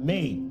after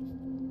me.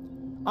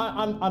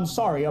 I'm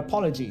sorry,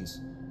 apologies.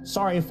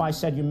 Sorry if I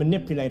said you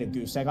manipulated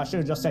GOOSE. I should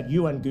have just said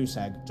you and GOOSE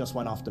just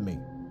went after me.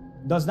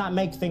 Does that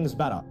make things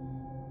better?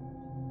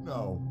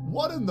 No.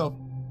 What in the f***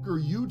 are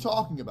you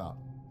talking about?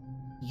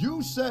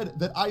 You said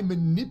that I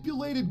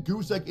manipulated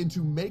GOOSE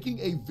into making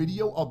a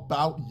video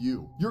about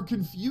you. You're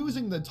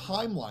confusing the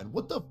timeline.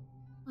 What the f***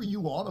 are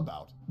you on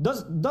about?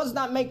 Does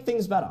that make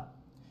things better?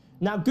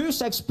 Now,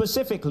 GOOSE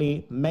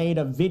specifically made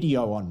a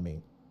video on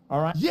me,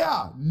 all right?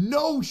 Yeah,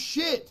 no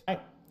shit.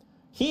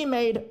 He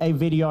made a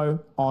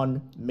video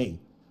on me.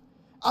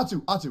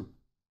 Atsu,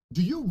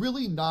 do you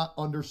really not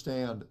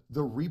understand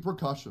the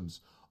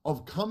repercussions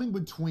of coming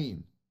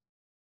between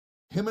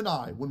him and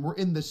I when we're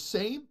in the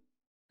same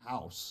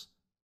house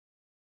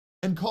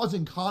and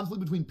causing conflict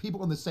between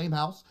people in the same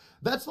house?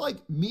 That's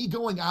like me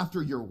going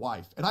after your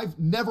wife, and I've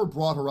never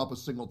brought her up a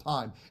single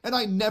time, and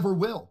I never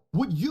will.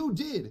 What you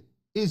did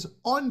is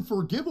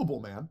unforgivable,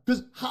 man,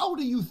 because how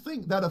do you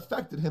think that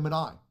affected him and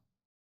I?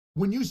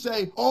 When you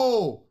say,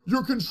 oh,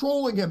 you're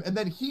controlling him, and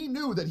then he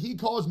knew that he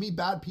caused me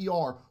bad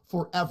PR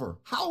forever.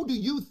 How do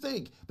you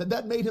think that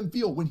that made him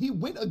feel when he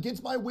went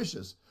against my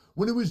wishes,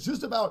 when it was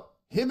just about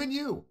him and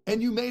you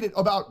made it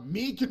about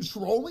me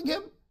controlling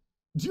him?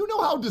 Do you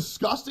know how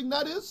disgusting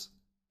that is?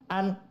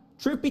 And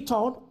truth be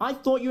told, I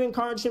thought you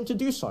encouraged him to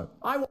do so.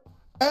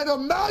 And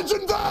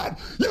imagine that,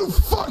 you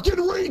fucking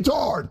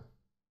retard!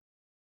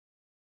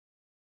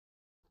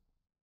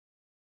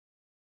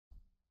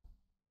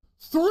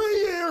 Three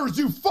years,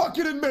 you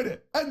fucking admit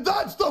it. And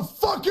that's the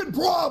fucking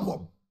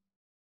problem.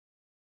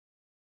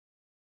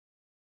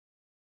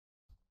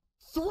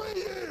 3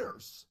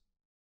 years.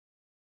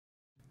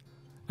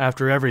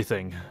 After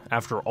everything,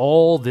 after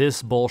all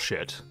this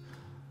bullshit,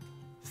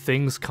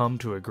 things come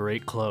to a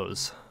great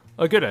close.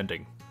 A good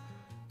ending.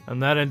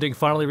 And that ending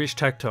finally reached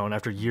Tectone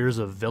after years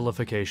of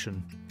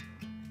vilification.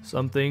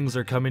 Some things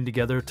are coming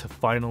together to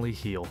finally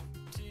heal.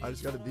 I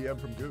just got a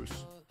DM from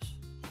GOOSE.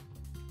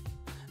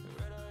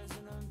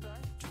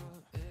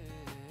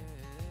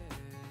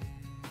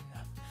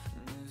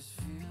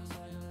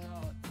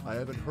 I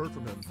haven't heard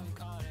from him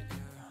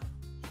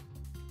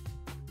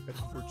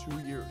for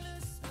 2 years.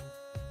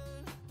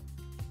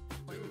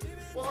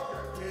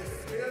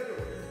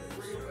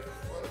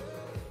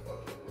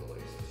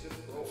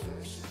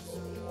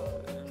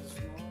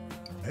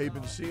 I've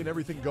been seeing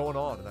everything going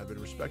on, and I've been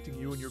respecting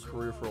you and your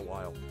career for a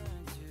while.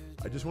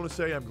 I just want to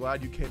say I'm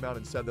glad you came out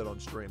and said that on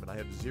stream, and I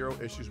have zero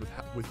issues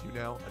with you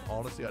now, and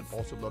honestly, I'd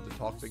also love to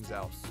talk things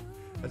out,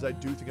 as I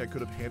do think I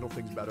could have handled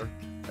things better,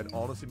 and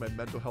honestly, my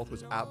mental health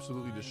was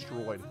absolutely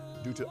destroyed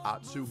due to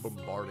Atsu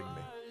bombarding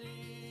me.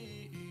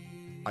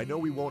 I know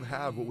we won't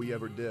have what we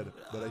ever did,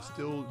 but I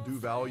still do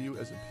value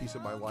as a piece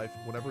of my life.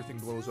 When everything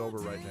blows over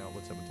right now,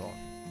 let's have a talk.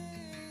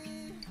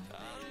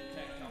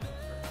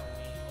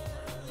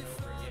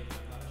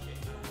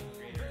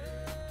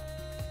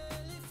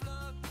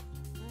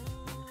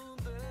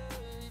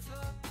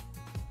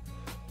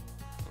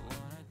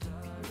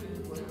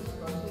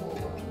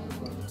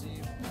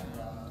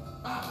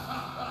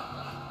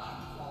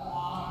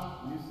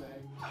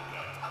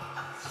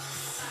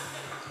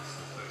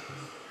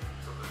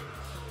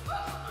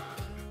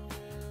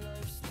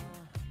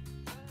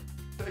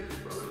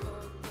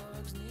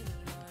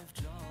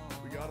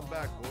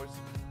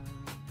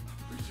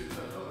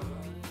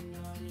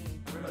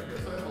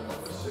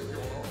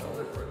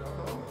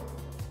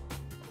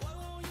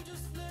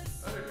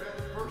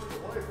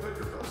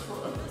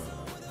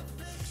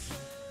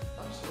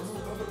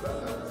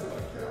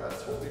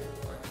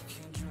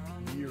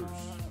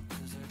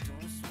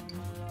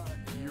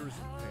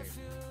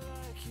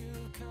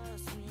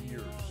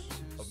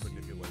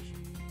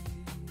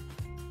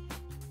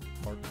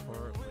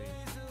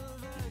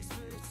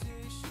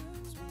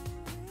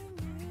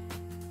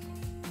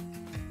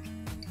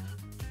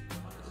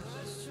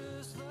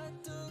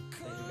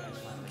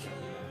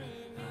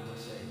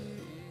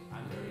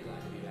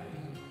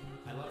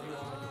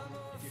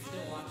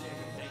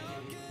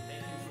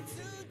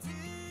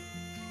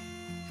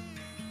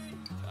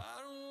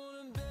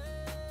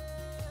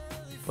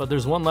 But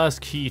there's one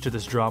last key to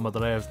this drama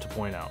that I have to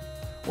point out.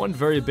 One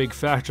very big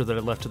factor that I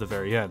left to the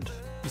very end.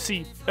 You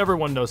see,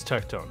 everyone knows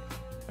Tectone.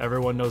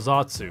 Everyone knows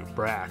Atsu,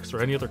 Brax,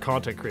 or any other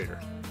content creator.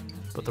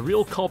 But the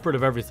real culprit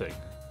of everything,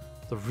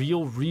 the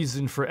real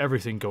reason for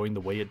everything going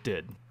the way it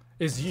did,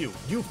 is you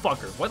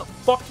fucker. Why the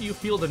fuck do you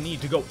feel the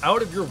need to go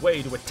out of your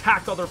way to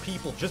attack other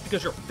people just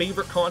because your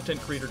favorite content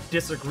creator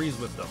disagrees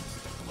with them?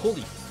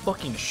 Holy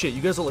fucking shit,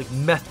 you guys are like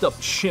methed up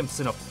chimps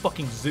in a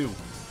fucking zoo.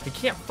 I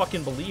can't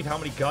fucking believe how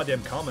many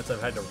goddamn comments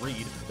I've had to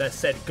read that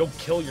said, go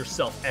kill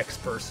yourself,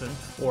 X-person,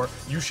 or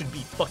you should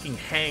be fucking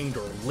hanged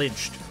or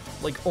lynched.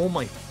 Like, oh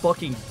my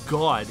fucking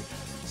god.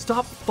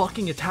 Stop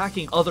fucking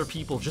attacking other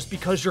people just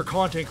because your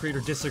content creator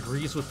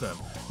disagrees with them.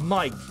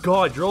 My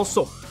god, you're all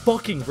so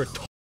fucking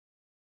retarded.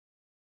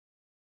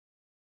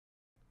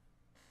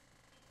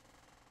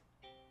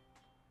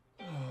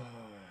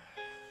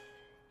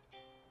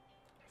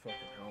 Fucking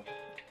hell.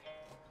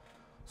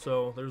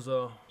 So, there's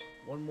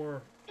one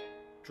more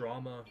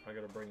drama I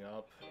gotta bring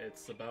up.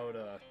 It's about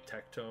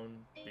Tectone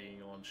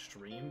being on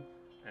stream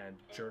and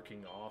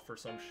jerking off or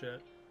some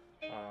shit.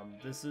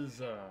 This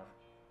is a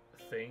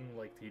thing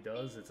like he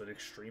does. It's an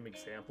extreme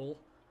example,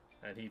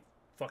 and he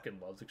fucking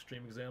loves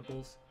extreme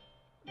examples.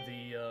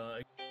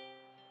 The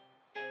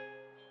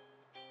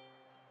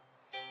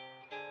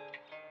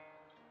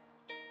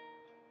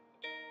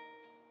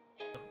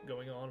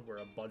going on where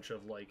a bunch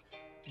of like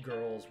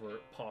girls were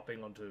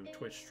popping onto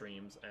Twitch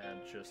streams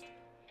and just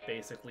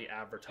basically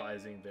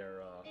advertising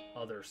their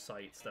other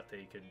sites that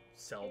they could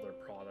sell their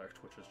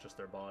product, which is just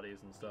their bodies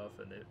and stuff,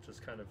 and it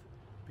just kind of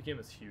became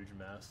this huge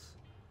mess.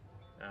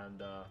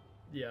 And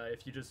yeah,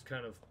 if you just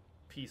kind of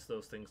piece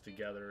those things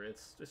together,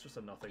 it's just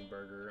a nothing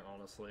burger,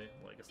 honestly.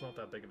 Like, it's not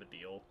that big of a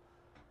deal.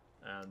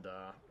 And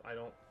I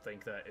don't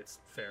think that it's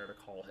fair to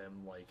call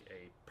him like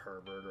a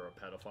pervert or a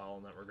pedophile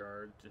in that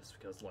regard, just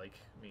because, like,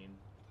 I mean,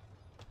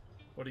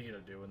 what are you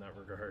gonna do in that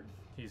regard?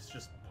 He's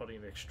just putting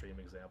an extreme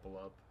example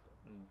up.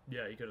 And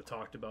yeah, he could have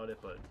talked about it,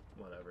 but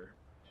whatever.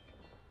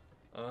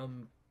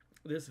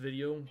 This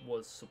video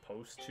was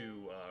supposed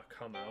to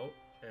come out,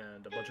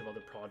 and a bunch of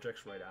other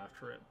projects right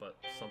after it, but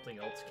something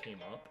else came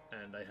up,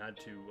 and I had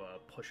to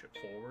push it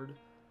forward.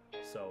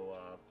 So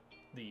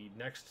the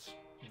next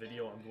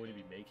video I'm going to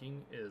be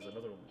making is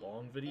another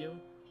long video,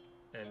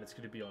 and it's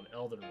going to be on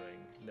Elden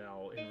Ring.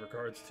 Now, in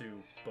regards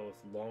to both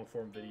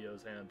long-form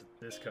videos and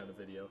this kind of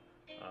video,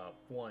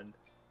 one,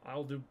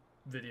 I'll do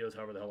videos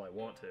however the hell I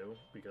want to,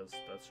 because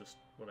that's just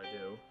what I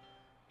do.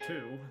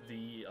 Two,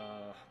 the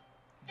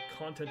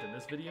content in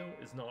this video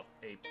is not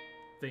a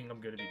thing I'm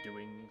going to be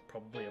doing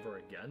probably ever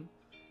again,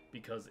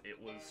 because it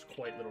was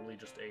quite literally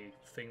just a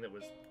thing that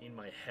was in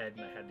my head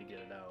and I had to get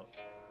it out.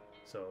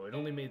 So it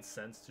only made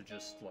sense to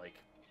just like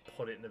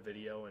put it in a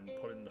video and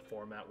put it in a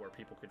format where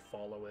people could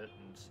follow it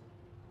and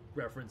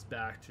reference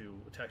back to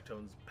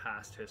Tectone's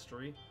past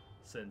history,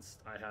 since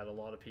I had a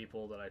lot of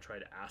people that I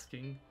tried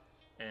asking,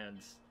 and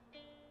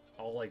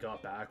all I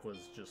got back was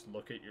just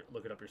look it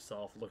up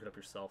yourself.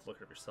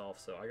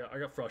 So I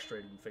got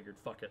frustrated and figured,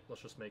 fuck it,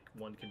 let's just make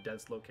one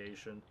condensed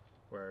location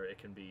where it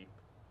can be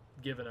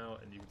given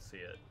out and you can see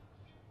it.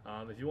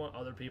 If you want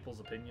other people's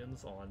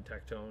opinions on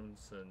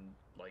Tectones and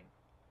like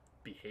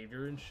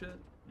behavior and shit,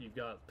 you've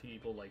got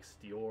people like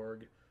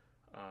Steorg,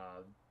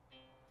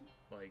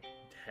 like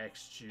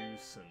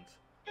Textjuice, and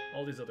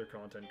all these other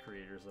content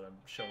creators that I'm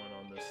showing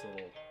on this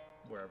little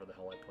wherever the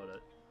hell I put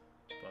it.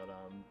 But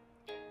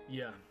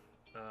yeah,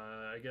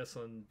 I guess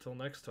until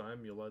next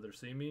time, you'll either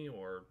see me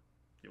or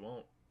you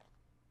won't.